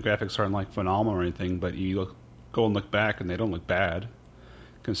well. I mean, the graphics aren't like phenomenal or anything, but you go and look back and they don't look bad,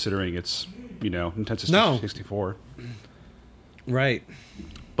 considering it's, Nintendo 64. Right.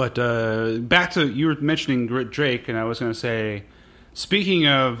 But back to, you were mentioning Drake, and I was going to say, speaking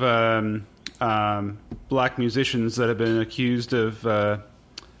of black musicians that have been accused of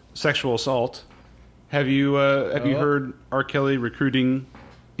sexual assault, have you heard R. Kelly recruiting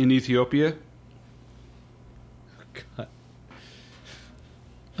in Ethiopia? God.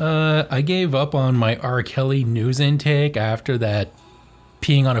 I gave up on my R. Kelly news intake after that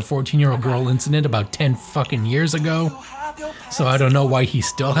peeing on a 14-year-old girl incident about 10 fucking years ago. So I don't know why he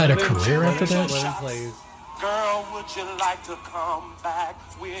still had a career after that. Girl, would you like to come back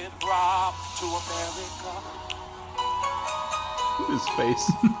with Rob to America? His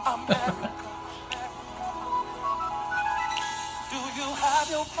face. America. Do you have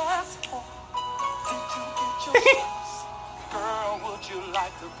your passport? Did you get your shots? Girl, would you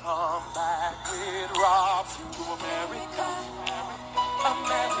like to come back with Rob to America?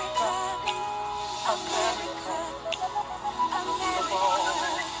 America. America.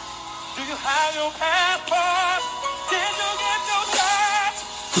 Do you have your passport? Did you get your shots?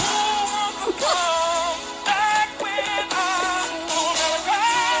 Who wants to come back with us to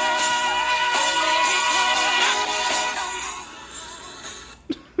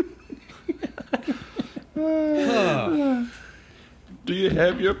Huh. Do you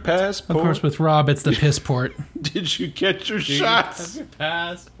have your passport? Of course, with Rob, it's the piss port. Did you get your Do you shots? have your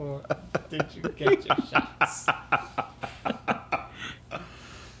passport? Did you get your shots?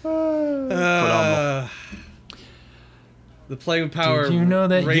 The playing power. Did you know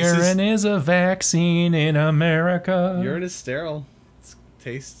that urine is a vaccine in America? Urine is sterile. Its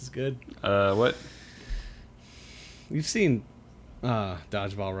taste is good. What? You've seen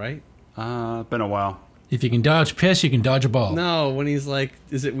Dodgeball, right? Been a while. If you can dodge piss, you can dodge a ball. No, when he's like,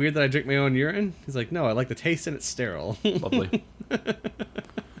 "Is it weird that I drink my own urine?" He's like, "No, I like the taste and it's sterile." Lovely.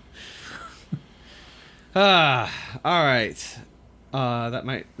 All right. That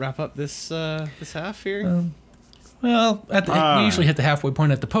might wrap up this half here. Well, we usually hit the halfway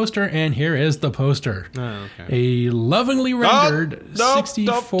point at the poster, and here is the poster. Oh, okay. A lovingly rendered 64.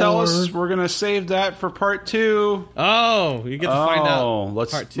 Don't tell us. We're gonna save that for part 2. Oh, you get to find out.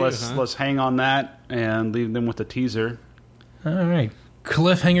 Let's part 2, let's hang on that and leave them with the teaser. All right.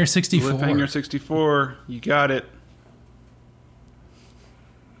 Cliffhanger 64. Cliffhanger 64. You got it.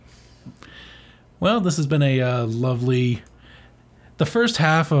 Well, this has been a lovely... The first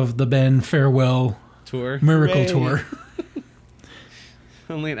half of the Ben Farewell Tour. Miracle Hooray. Tour.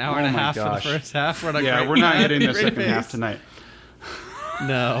 Only an hour Oh and a my half gosh. for the first half. We're not getting the second half tonight.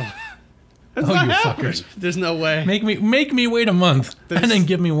 No. Oh, you fuckers. There's no way. Make me wait a month and then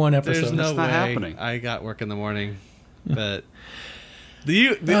give me one episode. There's no It's not way. happening. I got work in the morning. But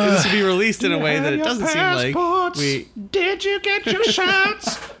this will be released in a way that it doesn't seem like we... Did you get your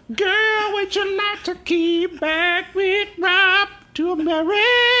shots? Girl, would you like to keep back with Rob to America?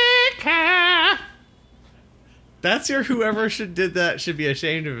 That's your whoever did that should be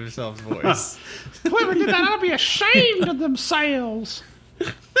ashamed of himself voice. Whoever did that ought to be ashamed of themselves.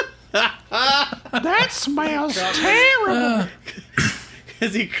 That smells terrible.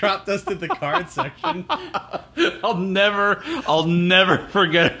 Because he crop dusted the card section. I'll never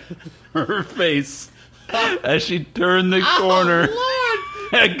forget her face as she turned the corner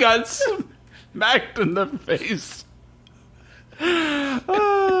and got smacked in the face.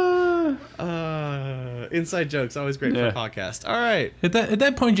 Inside jokes, always great for a podcast. All right. At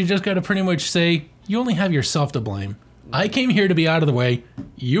that point, you just got to pretty much say, you only have yourself to blame. I came here to be out of the way.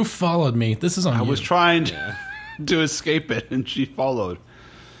 You followed me. This is on you. I was trying to escape it, and she followed.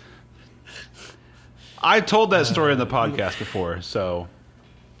 I told that story on the podcast before, so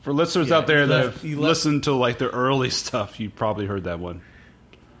for listeners out there that have listened to like the early stuff, you probably heard that one.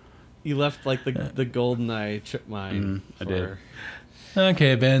 You left like the GoldenEye chip mine. I did.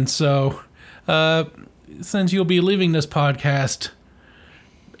 Okay, Ben. So, since you'll be leaving this podcast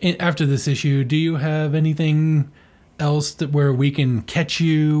after this issue, do you have anything else where we can catch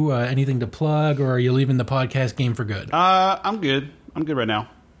you? Anything to plug, or are you leaving the podcast game for good? I'm good. I'm good right now.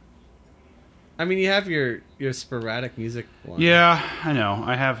 I mean, you have your sporadic music one. Yeah, I know.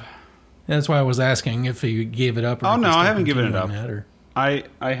 I have. That's why I was asking if you gave it up. Or Oh, if no, you're still I haven't given it continuing up. that, or-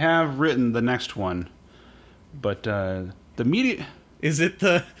 I have written the next one, but the media. Is it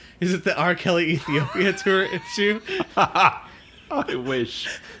the R. Kelly Ethiopia tour issue? I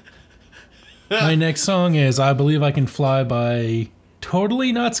wish. My next song is "I Believe I Can Fly" by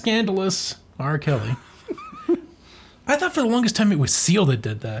Totally Not Scandalous R. Kelly. I thought for the longest time it was Seal that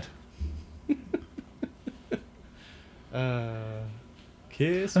did that.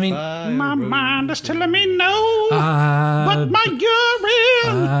 Kiss. I mean, My mind is telling me no, but my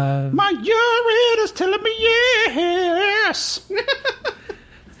urine is telling me yes.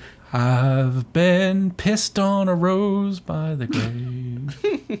 I've been pissed on a rose by the grave.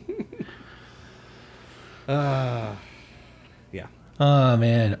 Yeah. Oh,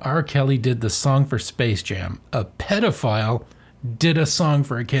 man. R. Kelly did the song for Space Jam. A pedophile did a song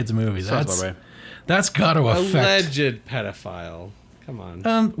for a kid's movie. Sounds about right. That's got to affect. Alleged pedophile. Come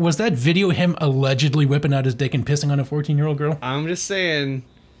on. Was that video him allegedly whipping out his dick and pissing on a 14-year-old girl? I'm just saying.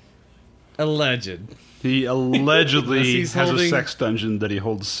 Alleged. He allegedly He's has a holding- sex dungeon that he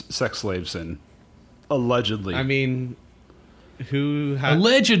holds sex slaves in. Allegedly. I mean, who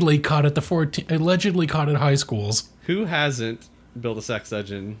Allegedly caught at high schools. who hasn't built a sex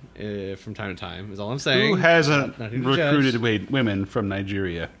dungeon from time to time? Is all I'm saying. Who hasn't Not who to judge. recruited women from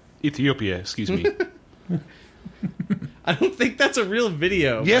Nigeria? Ethiopia, excuse me. I don't think that's a real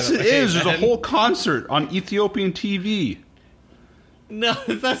video. Yes, by it the way, is. There's a man. whole concert on Ethiopian TV. No,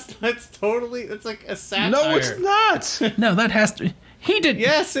 that's totally. That's like a satire. No, it's not. No, that has to. He did.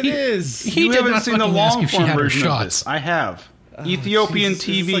 Yes, it is. He You did haven't not seen the fucking ask long if she form had her version of shots. this. I have. Ethiopian Jesus,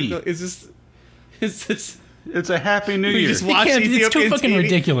 TV. Is this? It's a Happy New We Year. just watch can't- it's too Ethiopian fucking TV?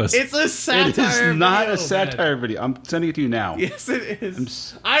 ridiculous. It's a satire. It is not video, a satire video. I'm sending it to you now. Man. Yes, it is.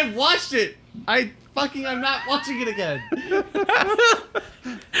 s- I've watched it. I'm not watching it again.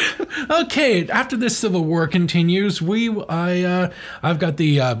 Okay, after this Civil War continues, I've got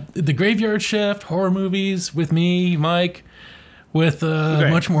the Graveyard Shift horror movies with me, Mike, with a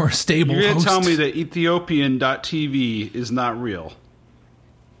much more stable You're going host. to tell me that Ethiopian.tv is not real.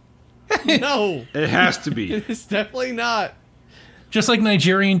 No, It has to be. it's definitely not. Just like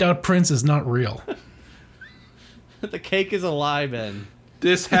Nigerian.prince is not real. The cake is a lie, Ben.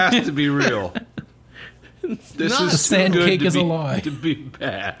 This has to be real. This not. is The too sand good cake to is a be, lie. to be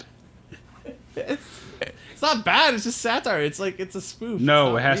bad. It's not bad. It's just satire. It's like it's a spoof.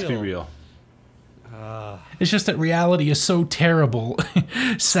 No, It's it not has to be real. It's just that reality is so terrible.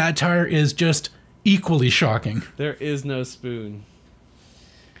 Satire is just equally shocking. There is no spoon.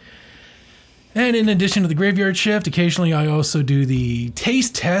 And in addition to the Graveyard Shift, occasionally I also do the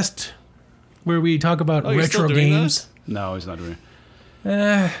Taste Test, where we talk about Oh, you're still retro doing games. No, he's not doing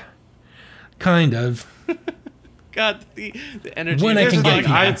it. Kind of. God, the energy. When I of can this get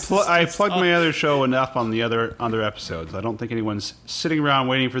podcast. I plugged my other show enough on the other episodes. I don't think anyone's sitting around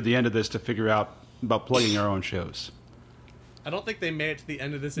waiting for the end of this to figure out about plugging our own shows. I don't think they made it to the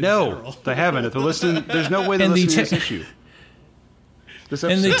end of this in No, general. they haven't. If they're listening, there's no way they're And the listening to te- this issue. This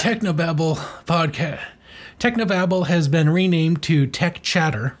And the episode. Technobabble podcast. Technobabble has been renamed to Tech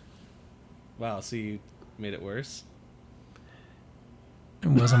Chatter. Wow, so you made it worse? It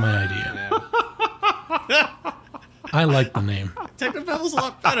wasn't my idea. Yeah. I like the name. Technobabble's a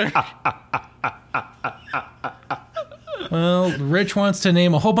lot better. Well, Rich wants to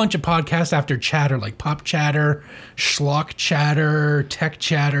name a whole bunch of podcasts after chatter, like Pop Chatter, Schlock Chatter, Tech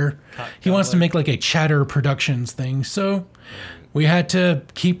Chatter. He wants to make like a Chatter Productions thing. So we had to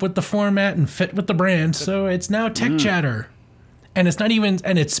keep with the format and fit with the brand. So it's now Tech Chatter. and it's not even,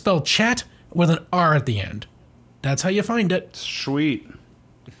 and it's spelled chat with an R at the end. That's how you find it. Sweet.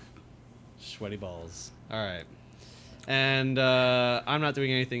 Sweaty balls. All right. And I'm not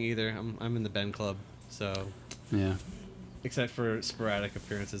doing anything either. I'm in the Ben Club, so Yeah. except for sporadic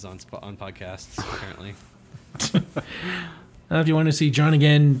appearances on podcasts, apparently. If you want to see John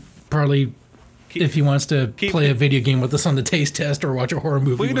again, probably if he wants to keep- play a video game with us on the taste test or watch a horror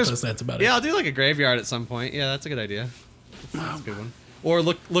movie can with just- us, that's about Yeah, it. I'll do like a graveyard at some point. Yeah, that's a good idea. That's a good one. Or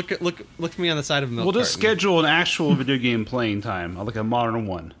look for me on the side of a milk We'll just carton. schedule an actual video game playing time, like a modern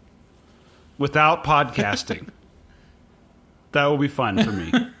one, without podcasting. That will be fun for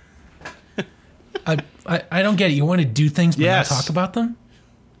me. I don't get it. You want to do things but Yes. not talk about them?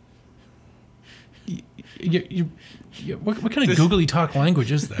 What kind of googly talk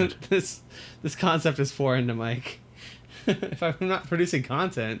language is that? This concept is foreign to Mike. If I'm not producing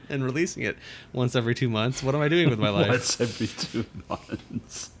content and releasing it once every 2 months, what am I doing with my life? Once every 2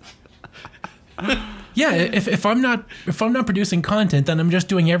 months. Yeah, if I'm not producing content, then I'm just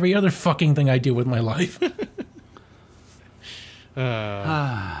doing every other fucking thing I do with my life.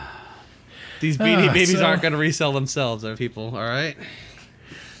 These Beanie Babies so- aren't going to resell themselves, are people? All right.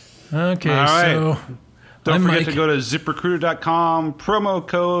 Okay, All right. so Don't I'm forget Mike. to go to ziprecruiter.com, promo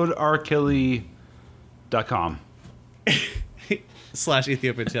code rkelly.com. /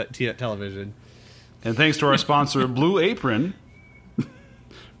 Ethiopia Television. And thanks to our sponsor, Blue Apron,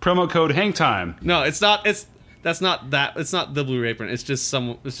 promo code hangtime. No, it's not. That's not that. It's not the blue apron. It's just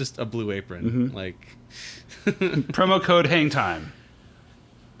It's just a blue apron. Like Promo code hangtime.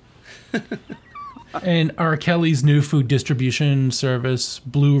 And R. Kelly's new food distribution service,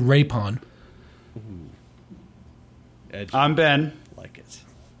 Blue Raypon. edgy. I'm Ben. Like it.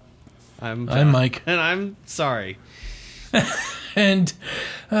 I'm Mike. and I'm sorry. And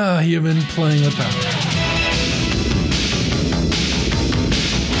you've been playing with power.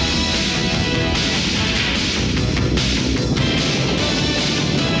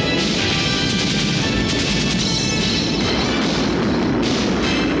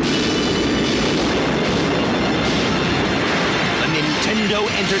 The Nintendo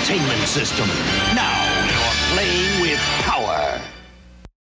Entertainment System. Now